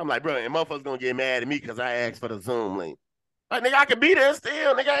 I'm like, bro, and motherfuckers gonna get mad at me because I asked for the Zoom link. Like, nigga, I can be there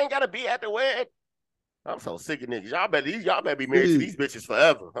still. Nigga, I ain't gotta be at the wedding. I'm so sick of niggas. Y'all better be married to these bitches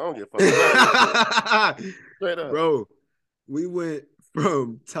forever. I don't give a fuck. Straight up. Bro, we went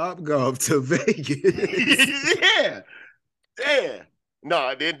from Topgolf to Vegas. Yeah.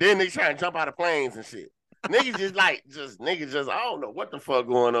 No, then they trying to jump out of planes and shit. Niggas I don't know what the fuck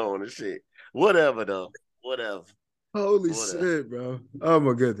going on and shit. Whatever though. Whatever. Holy shit, bro. Oh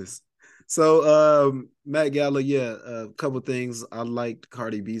my goodness. So Met Gala, a couple things. I liked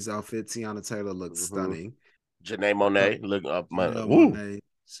Cardi B's outfit. Tiana Taylor looked stunning. Janae Monáe looked up. Monáe,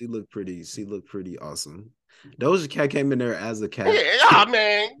 she looked pretty awesome. Doja Cat came in there as a cat. Yeah,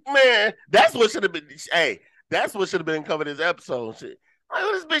 man, that's what should have been. Hey, That's what should have been covered this episode and shit. Like,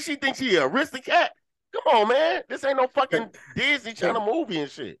 this bitch, she thinks she a Aristocrat. Come on, man. This ain't no fucking Disney Channel movie and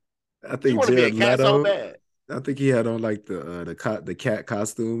shit. I She think want to be a Jared cat so Leto. bad. I think he had on like the cat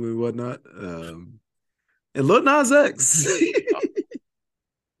costume and whatnot. And Lil Nas X.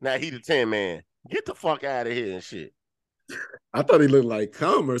 Now he the 10 man. Get the fuck out of here and shit. I thought he looked like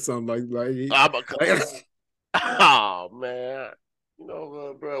Cum or something Oh man. You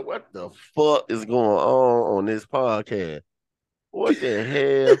know, bro, what the fuck is going on this podcast? What the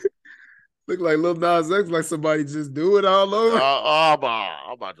hell? Look like Lil Nas X, like somebody just do it all over.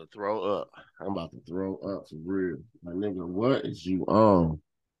 I'm about to throw up. I'm about to throw up for real. My nigga, what is you on?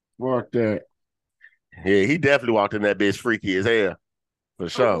 Fuck that. Yeah, he definitely walked in that bitch freaky as hell. For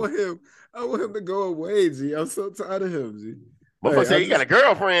sure. I want him to go away, G. I'm so tired of him, G. Motherfucker say he got a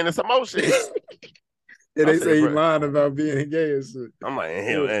girlfriend and some more shit. And they say he lying about being gay and shit. I'm like,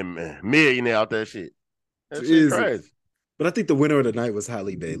 him millionaire out that shit. That shit crazy. But I think the winner of the night was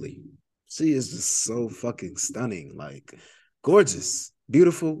Halle Bailey. She is just so fucking stunning, like gorgeous,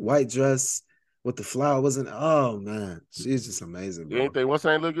 beautiful white dress with the flowers and oh man, she's just amazing. Bro. Anything? What's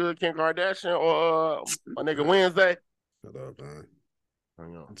her name look good? Kim Kardashian or my nigga Wednesday? Shut up, man.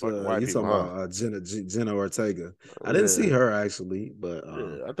 You talking about Jenna Ortega? I didn't see her actually, but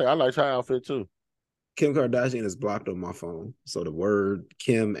I think I like her outfit too. Kim Kardashian is blocked on my phone, so the word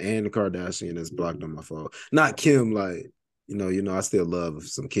Kim and Kardashian is blocked on my phone. Not Kim, like. You know, I still love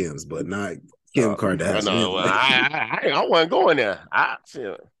some Kims, but not Kim Kardashian. No, I wasn't going there. I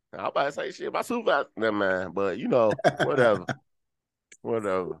about to say shit. My supervisor, never mind. But you know, whatever.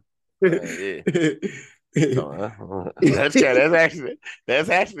 Yeah. That's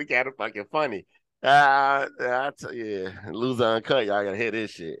actually kind of fucking funny. I tell you, loser uncut. Y'all gotta hear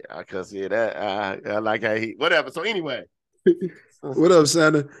this shit. Cause I like how he whatever. So anyway, what up,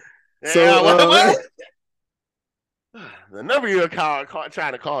 Shannon? So. The number you're trying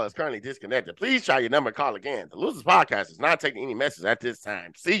to call is currently disconnected. Please try your number and call again. The Losers Podcast is not taking any messages at this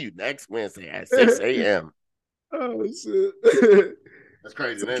time. See you next Wednesday at 6 a.m. Oh, shit. That's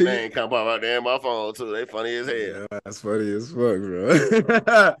crazy. That name come up out there in my phone, too. They funny as hell. Yeah, that's funny as fuck,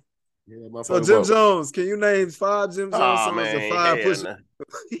 bro. So, Jim Jones, can you name 5 Jim Jones songs and 5 Pusha?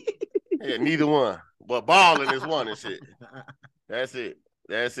 Yeah, neither one. But balling is one and shit. That's it.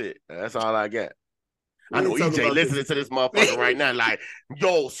 That's all I got. I know EJ listening to this motherfucker right now, like,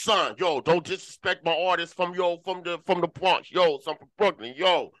 yo, son, yo, don't disrespect my artist from the Bronx, yo, some from Brooklyn,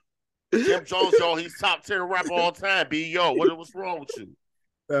 yo, Jim Jones, yo, he's top 10 rapper all time, B, yo, what's wrong with you?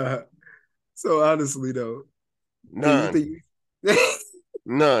 So honestly though, none,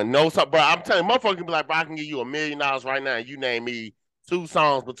 no, so, bro, I'm telling you, motherfucker can be like, bro, I can give you $1 million right now, and you name me 2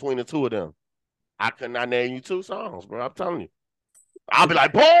 songs between the 2 of them. I could not name you 2 songs, bro. I'm telling you, I'll be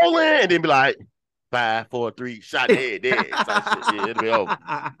like bowling, and then be like. 5, 4, 3, shot dead. Yeah, it'll be over.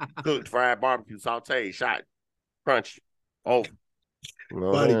 Cooked, fried, barbecue, sauteed, shot, crunchy, over.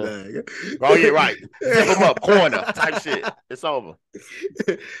 Body bag. Oh yeah, right. Zip them up, corner type shit. It's over.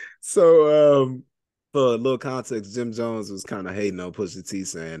 So, for a little context, Jim Jones was kind of hating on Pusha T,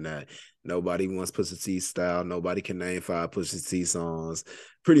 saying that nobody wants Pusha T style. Nobody can name 5 Pusha T songs.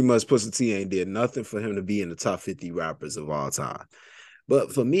 Pretty much, Pusha T ain't did nothing for him to be in the top 50 rappers of all time.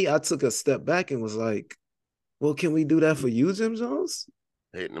 But for me, I took a step back and was like, well, can we do that for you, Jim Jones?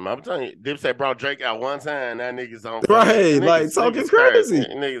 I'm telling you, Dipset brought Drake out one time. That niggas on right, like talking crazy.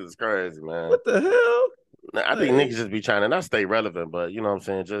 Niggas is crazy, man. What the hell? I think niggas just be trying to not stay relevant, but you know what I'm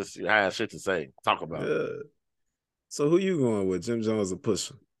saying? Just have shit to say, talk about it. So who you going with, Jim Jones or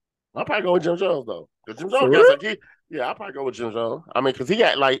Pusha? I'll probably go with Jim Jones though, because Jim Jones got like I'll probably go with Jim Jones. I mean, because he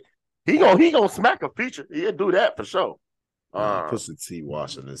got like he gonna smack a feature. He'll do that for sure. Pusha T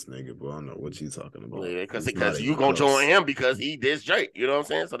washing this nigga, bro. I don't know what you talking about. Yeah, because you gonna join him because he dissed Drake. You know what I'm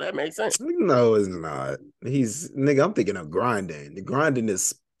saying? So that makes sense. No, it's not. He's nigga. I'm thinking of grinding. The grinding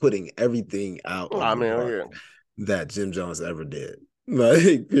is putting everything out. That Jim Jones ever did.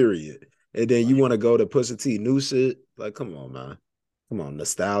 Like, period. And then you want to go to Pusha T new shit? Like, come on, man. Come on,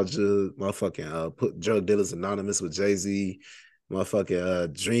 nostalgia, motherfucking put Drug Dealers Anonymous with Jay-Z.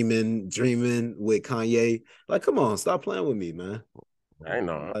 Motherfucking dreaming with Kanye. Like, come on, stop playing with me, man. I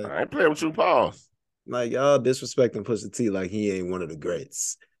know. Like, I ain't playing with you, pause. Like, y'all disrespecting Pusha T like he ain't one of the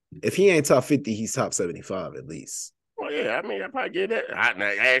greats. If he ain't top 50, he's top 75 at least. Well, yeah, I mean, I probably get that.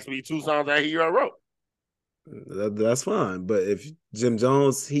 Ask me 2 songs that he wrote. That's fine. But if Jim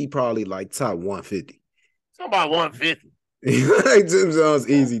Jones, he probably like top 150. Talking about 150. Like Jim Jones,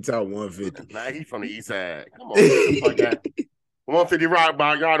 easy top 150. Nah, he from the east side. Come on, fuck that. 150 Rock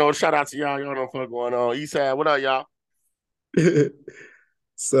Bar, y'all know. Shout out to y'all. Y'all know what's going on. Eastside, what up, y'all?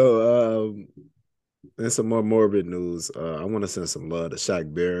 So, And some more morbid news. I want to send some love to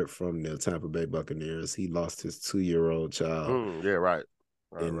Shaq Barrett from the Tampa Bay Buccaneers. He lost his 2-year-old child Yeah, right.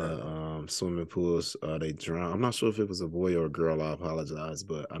 in the swimming pools. They drowned. I'm not sure if it was a boy or a girl. I apologize,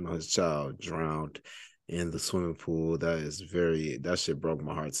 but I know his child drowned in the swimming pool. That shit broke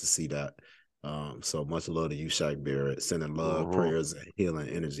my heart to see that. So much love to you, Shaq Barrett. Sending love, prayers, and healing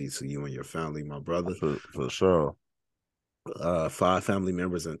energy to you and your family, my brother. For sure. 5 family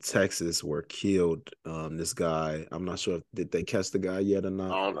members in Texas were killed. This guy, I'm not sure if did they catch the guy yet or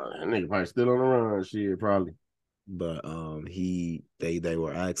not. I don't know. That nigga probably still on the run. Shit, probably. But they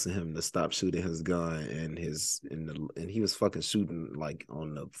were asking him to stop shooting his gun and he was fucking shooting like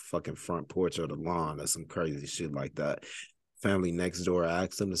on the fucking front porch or the lawn or some crazy shit like that. Family next door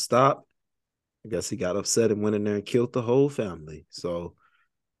asked him to stop. I guess he got upset and went in there and killed the whole family. So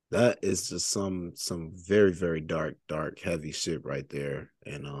that is just some very, very dark, heavy shit right there.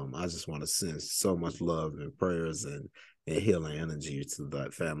 And I just want to send so much love and prayers and healing energy to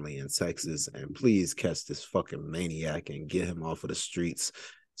that family in Texas. And please catch this fucking maniac and get him off of the streets.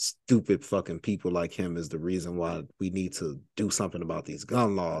 Stupid fucking people like him is the reason why we need to do something about these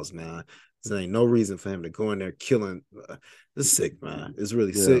gun laws, man. There ain't no reason for him to go in there killing. It's sick, man. It's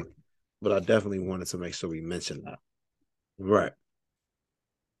really sick. But I definitely wanted to make sure we mention that. Right.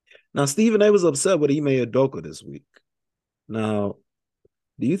 Now, Stephen A was upset with Ime Udoka this week. Now,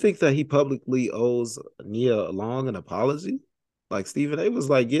 do you think that he publicly owes Nia Long an apology? Like Stephen A was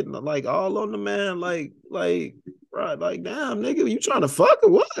like getting like all on the man, like right, like damn nigga, you trying to fuck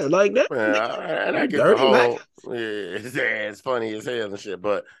or what? Like that? Man, I get the whole it's funny as hell and shit,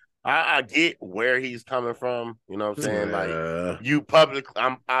 but I get where he's coming from. You know what I'm saying? Like you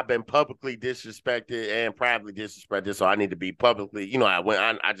I've been publicly disrespected and privately disrespected, so I need to be publicly. You know,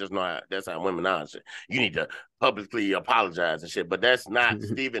 I just know that's how women are. Shit. You need to publicly apologize and shit, but that's not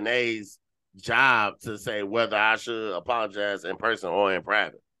Stephen A's job to say whether I should apologize in person or in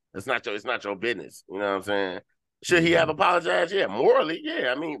private. It's not your business. You know what I'm saying? Should he have apologized? Yeah, morally,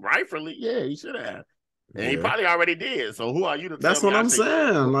 yeah. I mean, rightfully, yeah, he should have. And he probably already did. So who are you to tell me? That's what I'm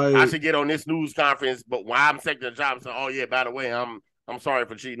saying. Like I should get on this news conference, but while I'm taking the job, say, oh yeah, by the way, I'm sorry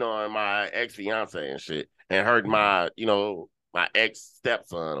for cheating on my ex-fiance and shit, and hurt my my ex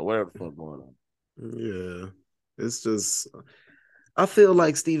stepson or whatever the fuck going on. Yeah, it's just I feel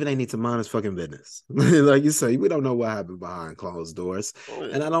like Stephen A needs to mind his fucking business. Like you say, we don't know what happened behind closed doors,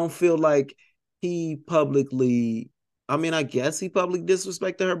 and I don't feel like he publicly. I mean, I guess he publicly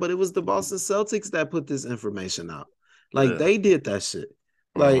disrespected her, but it was the Boston Celtics that put this information out. Like they did that shit.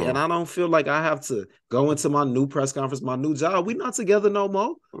 Like, and I don't feel like I have to go into my new press conference, my new job. We're not together no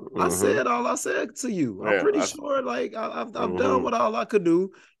more. I said all I said to you. I'm pretty sure, like, I've done what all I could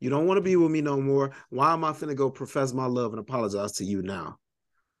do. You don't want to be with me no more. Why am I finna go profess my love and apologize to you now?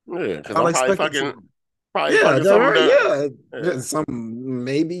 Yeah, because I'm probably some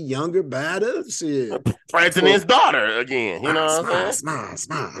maybe younger, badder shit. President's daughter again. You know what I'm saying?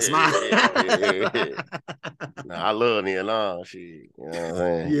 Smile. Nah, I love Nia Long. Shit. You know what I'm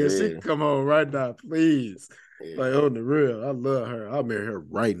saying? Yeah, she can come on right now, please. Yeah. Like on the real, I love her. I'll marry her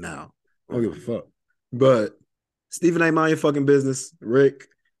right now. I don't give a fuck. But Stephen A, mind your fucking business. Rick,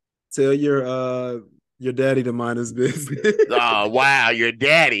 tell your daddy to mind his business. Oh wow, your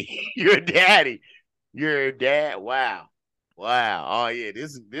daddy. Your dad. Wow. Oh yeah,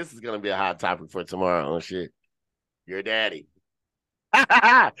 this is gonna be a hot topic for tomorrow. Oh shit. Your daddy.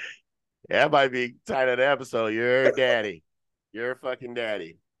 That might be title of the episode. Your daddy. Your fucking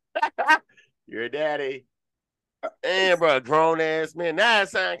daddy. Your daddy. And bro, grown ass man. Now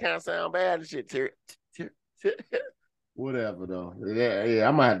it kind of sound bad and shit. Whatever though. Yeah,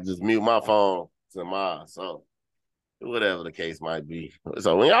 I might have to just mute my phone tomorrow. So whatever the case might be.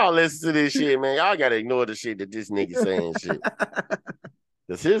 So when y'all listen to this shit, man, y'all gotta ignore the shit that this nigga saying shit.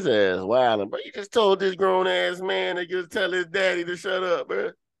 Cause his ass wilding, but you just told this grown ass man to just tell his daddy to shut up, bro.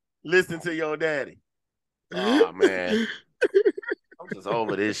 Listen to your daddy. Oh man. I'm just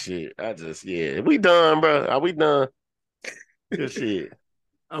over this shit. We done, bro. Are we done? Good shit.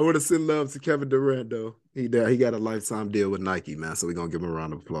 I would have sent love to Kevin Durant though. He got a lifetime deal with Nike, man. So we're gonna give him a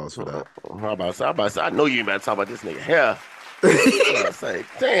round of applause for that. How about to say, I know you ain't about to talk about this nigga hair. I say,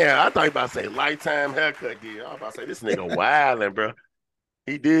 damn, I thought you about to say lifetime haircut deal. I was about to say this nigga wilding, bro.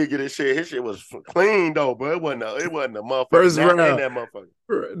 He did get his shit. His shit was clean though, bro. It wasn't a motherfucker. First round, that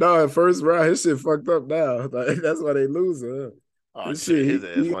motherfucker. No, first round, his shit fucked up now. Like, that's why they losing. Huh? Oh his shit, his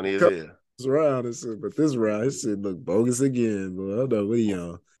ass funny as hell. Round and shit, but this round, his shit look bogus again, bro. I don't know what he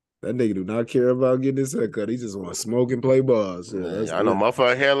on. That nigga do not care about getting his haircut. He just want to smoke and play bars. Yeah, I know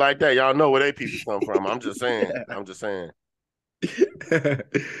motherfucker hair like that. Y'all know where they people come from. I'm just saying.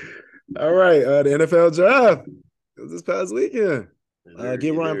 All right, the NFL draft. It was this past weekend.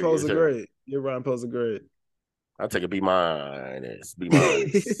 Get Ryan Very Post a good. grade. Get Ryan Post a grade. I'll take a B minus. B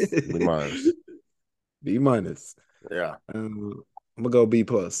minus. B minus. B minus. Yeah. I'm gonna go B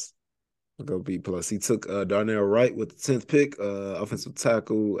plus. I'll go B plus. He took Darnell Wright with the 10th pick, offensive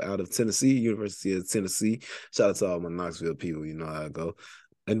tackle out of Tennessee, University of Tennessee. Shout out to all my Knoxville people. You know how I go.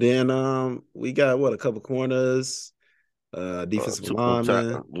 And then we got a couple corners, defensive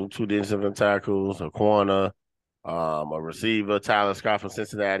lineman, two defensive tackles, a corner, a receiver, Tyler Scott from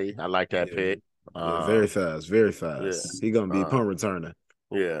Cincinnati. I like that pick. Yeah, very fast, very fast. Yeah. He gonna be a punt returner.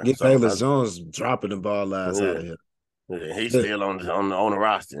 Yeah. Get Bayless Jones dropping the ball last out of here. Yeah, he's still on the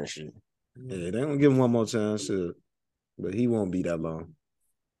roster and shit. Yeah, they gonna give him one more chance, shit. But he won't be that long.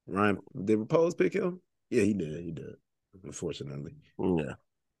 Ryan, did Repose pick him? Yeah, he did. He did. Unfortunately. Yeah.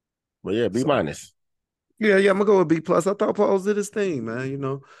 But yeah, B minus. Yeah, I'm gonna go with B plus. I thought Pauls did his thing, man. You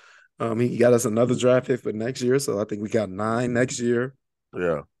know, he got us another draft pick for next year, so I think we got 9 next year.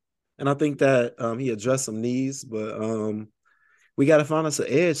 Yeah, and I think that he addressed some needs, but we got to find us an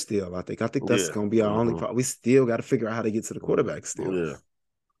edge still. I think that's gonna be our only problem. We still got to figure out how to get to the quarterback still. Yeah.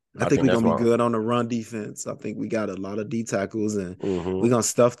 I think we're gonna be good on the run defense. I think we got a lot of D tackles, and we're gonna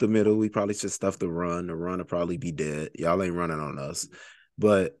stuff the middle. We probably should stuff the run. The run will probably be dead. Y'all ain't running on us,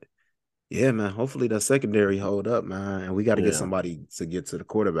 but. Yeah, man. Hopefully that secondary hold up, man. And we got to get somebody to get to the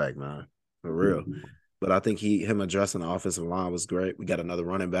quarterback, man. For real. But I think him addressing the offensive line was great. We got another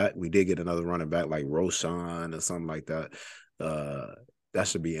running back. We did get another running back like Roshan or something like that. That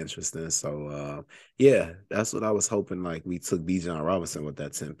should be interesting. So yeah, that's what I was hoping. Like we took Bijan Robinson with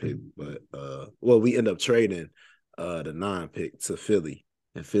that 10 pick, but we end up trading the 9 pick to Philly,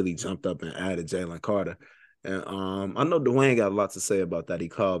 and Philly jumped up and added Jalen Carter. And I know Dwayne got a lot to say about that. He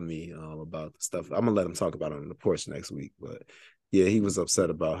called me about the stuff. I'm gonna let him talk about it on the porch next week. But yeah, he was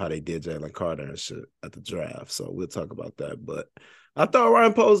upset about how they did Jalen Carter and shit at the draft. So we'll talk about that. But I thought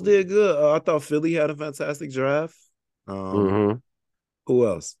Ryan Post did good. I thought Philly had a fantastic draft. Who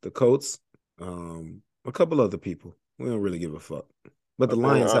else? The Colts. A couple other people. We don't really give a fuck. But the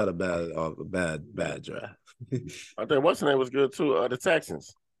Lions had a bad draft. I think what's the name was good too. The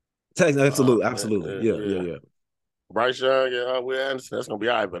Texans. Absolutely. Yeah. Bryce Young, Will Anderson, that's gonna be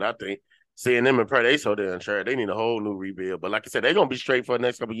all right. But I think seeing them in prayer, they so damn sure they need a whole new rebuild. But like I said, they're gonna be straight for the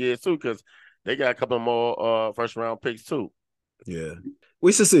next couple of years too, because they got a couple more first round picks too. Yeah.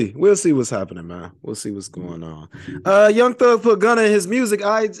 We should see. We'll see what's happening, man. We'll see what's going on. Young Thug put Gunna's music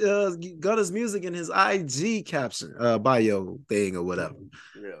in his IG caption, bio thing or whatever.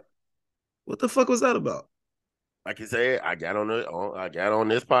 Yeah. What the fuck was that about? Like you said, I got on this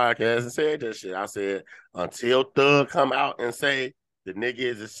podcast and said that shit. I said, until Thug come out and say the nigga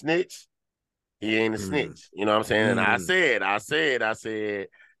is a snitch, he ain't a snitch. You know what I'm saying? And I said,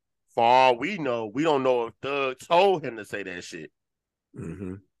 for all we know, we don't know if Thug told him to say that shit.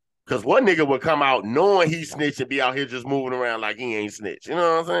 Because one nigga would come out knowing he snitched and be out here just moving around like he ain't snitch. You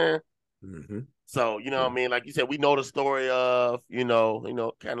know what I'm saying? So, you know what I mean? Like you said, we know the story of, kind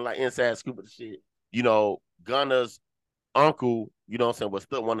of like inside scoop of the shit. Gunna's uncle, you know what I'm saying, was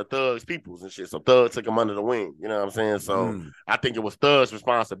one of Thug's peoples and shit. So Thug took him under the wing, you know what I'm saying? So I think it was Thug's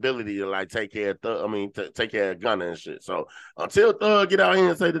responsibility to like take care of take care of Gunna and shit. So until Thug get out here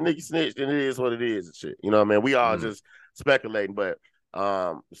and say the nigga snitched, then it is what it is and shit. You know what I mean? We all just speculating, but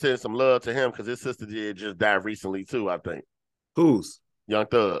send some love to him because his sister did just die recently too, I think. Who's? Young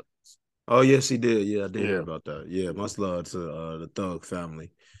Thug. Oh, yes, she did. Yeah, I did hear about that. Yeah, much love to the Thug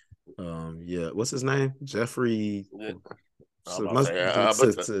family. What's his name? Jeffrey. Yeah.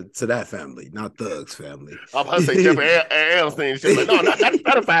 To that family, not Thug's family. I'm about to say Jeffrey Epstein. But no, that's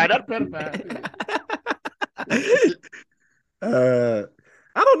pedophile. That's pedophile.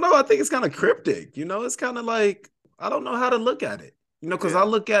 I don't know. I think it's kind of cryptic. It's kind of like I don't know how to look at it. Because I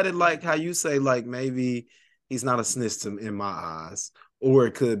look at it like how you say, like maybe he's not a snitch in my eyes, or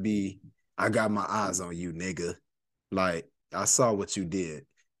it could be I got my eyes on you, nigga. Like I saw what you did.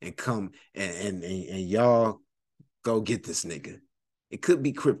 And come and y'all go get this nigga. It could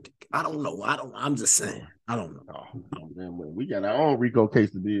be cryptic. I don't know. I'm just saying. I don't know. Oh, man, we got our own RICO case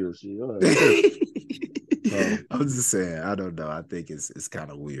to deal. Shit. I'm just saying. I don't know. I think it's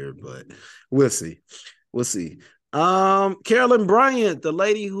kind of weird, but we'll see. Carolyn Bryant, the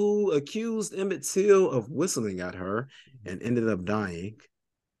lady who accused Emmett Till of whistling at her and ended up dying,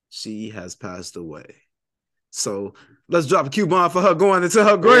 she has passed away. So let's drop a coupon for her going into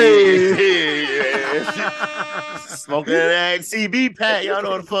her grave. Smoking that CB pack, y'all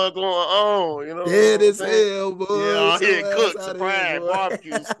know what the fuck going on. Dead as hell, boy. Yeah, all here cooked, surprise,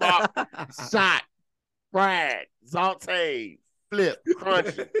 barbecue, stop, shot, fried, sauteed, flip,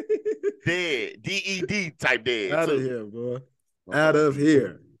 crunchy, dead, DED type dead. Out of here, boy. Out of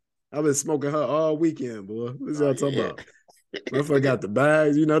here. I've been smoking her all weekend, boy. What's y'all talking about? Motherfucker got the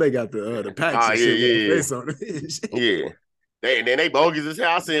bags. You know they got the packs and shit with her face on it. Yeah. They bogus as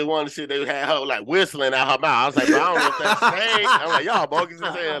hell. I seen one shit they had her like whistling out her mouth. I was like, bro, I don't know if that's shade. I'm like, y'all bogus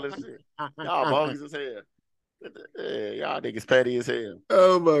as hell and shit. Y'all bogus as hell. Yeah, y'all niggas petty as hell.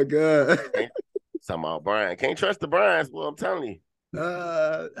 Oh my God. Something about Brian. Can't trust the Bryans, boy. I'm telling you.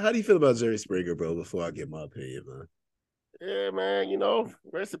 How do you feel about Jerry Springer, bro? Before I get my opinion, man. Yeah, man. You know,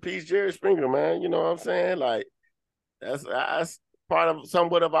 rest in peace, Jerry Springer, man. You know what I'm saying? Like, that's part of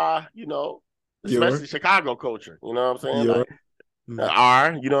somewhat of our, you know, especially Chicago culture. You know what I'm saying? Like,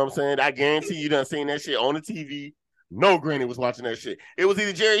 you know what I'm saying? I guarantee you done seen that shit on the TV. No granny was watching that shit. It was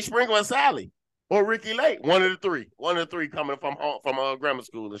either Jerry Springer or Sally or Ricky Lake. One of the three coming from grammar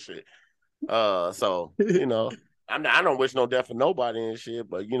school and shit. So, you know, I don't wish no death for nobody and shit,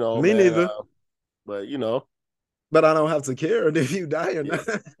 but you know, me neither. But you know, but I don't have to care if you die or not.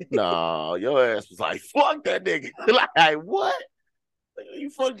 No, your ass was like, fuck that nigga. Like, what? What you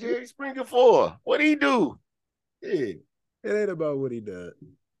fuck Jerry Springer for? What'd he do? Yeah. It ain't about what he did.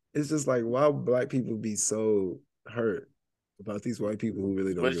 It's just like, why black people be so hurt about these white people who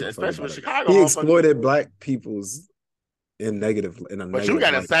really don't give a fuck especially with about Chicago. He exploited black people's in a negative But you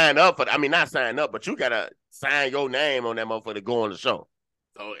gotta sign up for not sign up, but you gotta sign your name on that motherfucker to go on the show.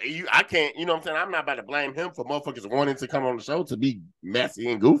 So I can't, you know what I'm saying? I'm not about to blame him for motherfuckers wanting to come on the show to be messy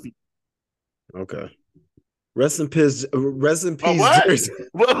and goofy. Okay. Rest in peace. What?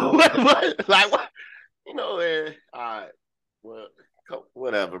 What? Like what? You know, all right. Well,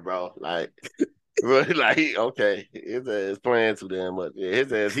 whatever, bro. Like, okay, his ass playing too damn much. Yeah,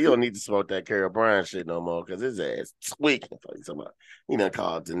 his ass, he don't need to smoke that Carol Bryan shit no more because his ass tweaking. He done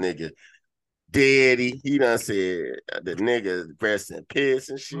called the nigga daddy. He done said the nigga rest in piss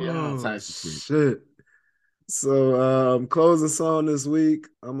and shit. All types of shit. So, closing song this week,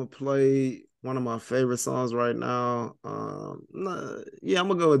 I'm gonna play one of my favorite songs right now. I'm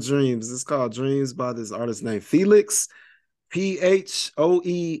gonna go with Dreams. It's called Dreams by this artist named Felix. Phoelix.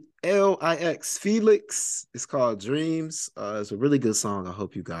 Felix. It's called Dreams. It's a really good song. I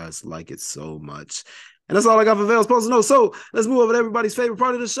hope you guys like it so much. And that's all I got for Vale's Supposed to Know. So let's move over to everybody's favorite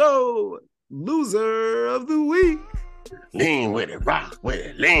part of the show. Loser of the week. Lean with it, rock with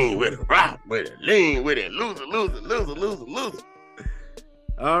it, lean with it, rock with it, lean with it, loser.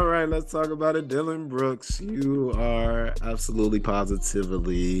 All right, let's talk about it. Dillon Brooks, you are absolutely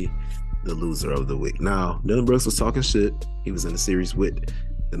positively the loser of the week. Now, Dillon Brooks was talking shit. He was in a series with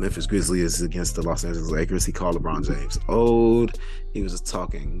the Memphis Grizzlies against the Los Angeles Lakers. He called LeBron James old. He was just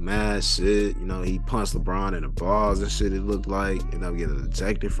talking mad shit. You know, he punched LeBron in the balls and shit, it looked like. Ended up getting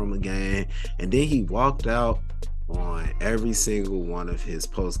ejected from the game. And then he walked out on every single one of his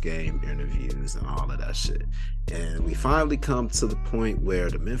post-game interviews and all of that shit. And we finally come to the point where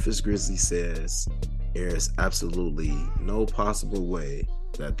the Memphis Grizzlies says there's absolutely no possible way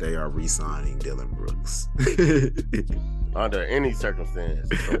that they are re-signing Dillon Brooks. Under any circumstance.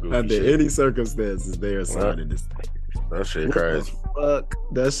 Any circumstances, they are signing this thing. That shit crazy. Fuck,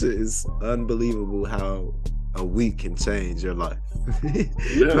 that shit is unbelievable how a week can change your life.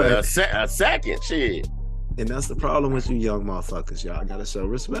 A second, shit. And that's the problem with you young motherfuckers. Y'all gotta show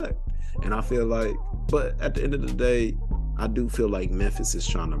respect. And I feel like, but at the end of the day, I do feel like Memphis is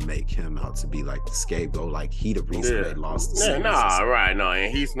trying to make him out to be like the scapegoat, like he the reason they lost the series.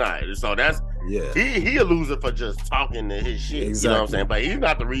 And he's not. So that's he a loser for just talking to his shit. Exactly. You know what I'm saying? But he's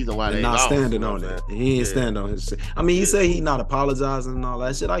not the reason why they lost. Standing on it. He ain't standing on his shit. I mean, he say he not apologizing and all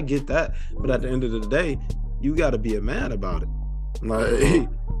that shit. I get that, but at the end of the day, you got to be a man about it. Like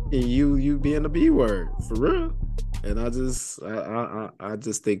you being the B word for real. And I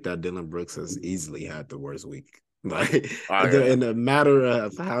just think that Dillon Brooks has easily had the worst week. Like in a matter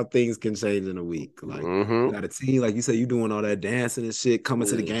of how things can change in a week. Like you got a team, like you said, you doing all that dancing and shit, coming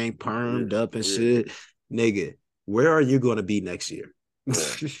to the game permed up and shit. Nigga, where are you gonna be next year?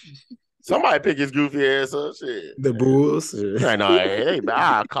 Somebody pick his goofy ass up, shit. The Bulls.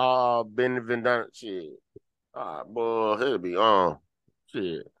 I call Ben Dunn shit. Boy, he'll be on.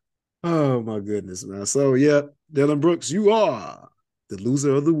 Shit. Oh my goodness, man. So yeah, Dillon Brooks, you are the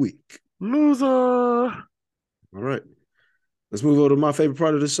loser of the week. Loser. All right. Let's move over to my favorite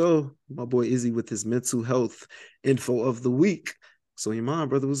part of the show. My boy Izzy with his mental health info of the week. So your mind,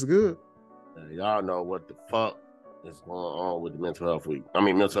 brother, was good. Y'all know what the fuck is going on with the mental health week. I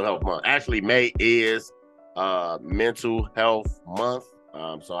mean, mental health month. Actually, May is mental health month.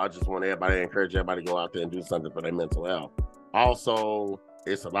 So I just want everybody to encourage everybody to go out there and do something for their mental health. Also,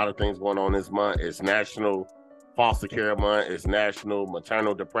 it's a lot of things going on this month. It's National Foster Care Month. It's National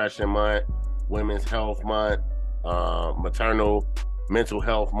Maternal Depression Month, Women's Health Month, Maternal Mental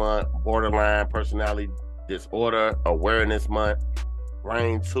Health Month, Borderline Personality Disorder Awareness Month,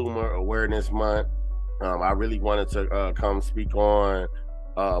 Brain Tumor Awareness Month. I really wanted to come speak on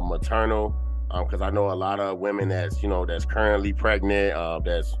maternal, because I know a lot of women that's currently pregnant,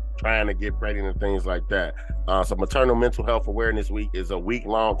 that's trying to get pregnant and things like that. So Maternal Mental Health Awareness Week is a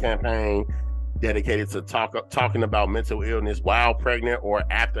week-long campaign dedicated to talking about mental illness while pregnant or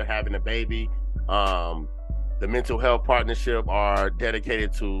after having a baby. The Mental Health Partnership are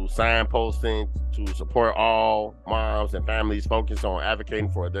dedicated to signposting to support all moms and families focused on advocating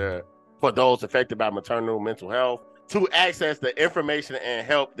for those affected by maternal mental health to access the information and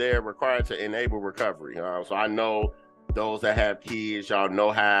help they're required to enable recovery. So I know those that have kids, y'all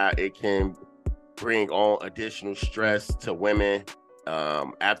know how it can bring on additional stress to women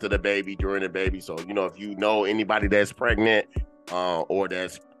after the baby, during the baby. So, if you know anybody that's pregnant or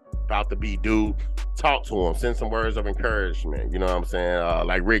that's about to be due, talk to them, send some words of encouragement. You know what I'm saying?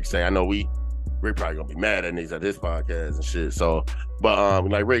 Like Rick say, I know Rick probably gonna be mad at these at this podcast and shit. So, but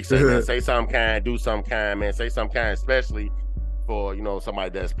like Rick said, man, say something kind, do something kind, man. Say something kind, especially for somebody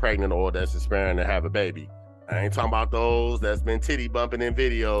that's pregnant or that's aspiring to have a baby. I ain't talking about those that's been titty bumping in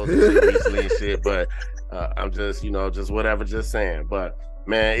videos and shit recently and shit. But I'm just just whatever, just saying. But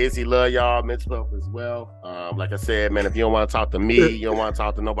man, Izzy, love y'all, mental health as well. Like I said, man, if you don't want to talk to me, you don't want to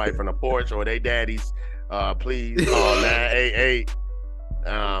talk to nobody from the porch or they daddies, please call 988.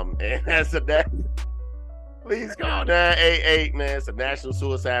 And that's that. Please call 988, man. It's a National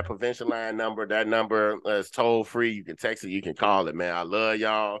Suicide Prevention Line number. That number is toll free. You can text it, you can call it, man. I love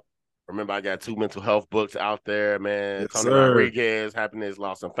y'all. Remember, I got 2 mental health books out there, man. Yes, Tony Rodriguez, Happiness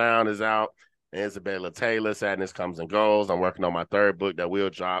Lost and Found is out. And Isabella Taylor, Sadness Comes and Goes. I'm working on my 3rd book that will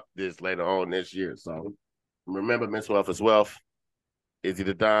drop later on this year. So remember, mental health is wealth. Izzy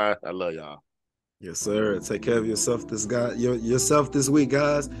the Don. I love y'all. Yes, sir. Take care of yourself yourself this week,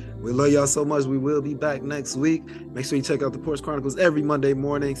 guys. We love y'all so much. We will be back next week. Make sure you check out the Porch Chronicles every Monday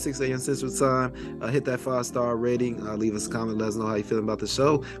morning, 6 a.m. Central Time. Hit that 5-star rating. Leave us a comment. Let us know how you feeling about the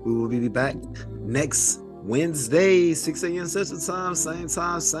show. We will be back next Wednesday, 6 a.m. Central Time,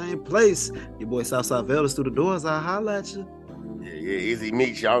 same place. Your boy Southside Velders through the doors. I'll holla at you. Yeah, Izzy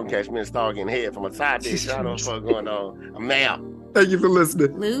Meeks. Y'all can catch me in Star getting head from a side bitch. Y'all know what's going on. I'm out. Thank you for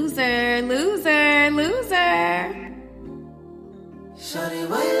listening. Loser, loser, loser. Shawty,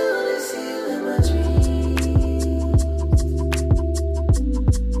 why you wanna see you in my dreams?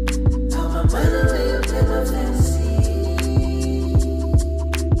 How my mind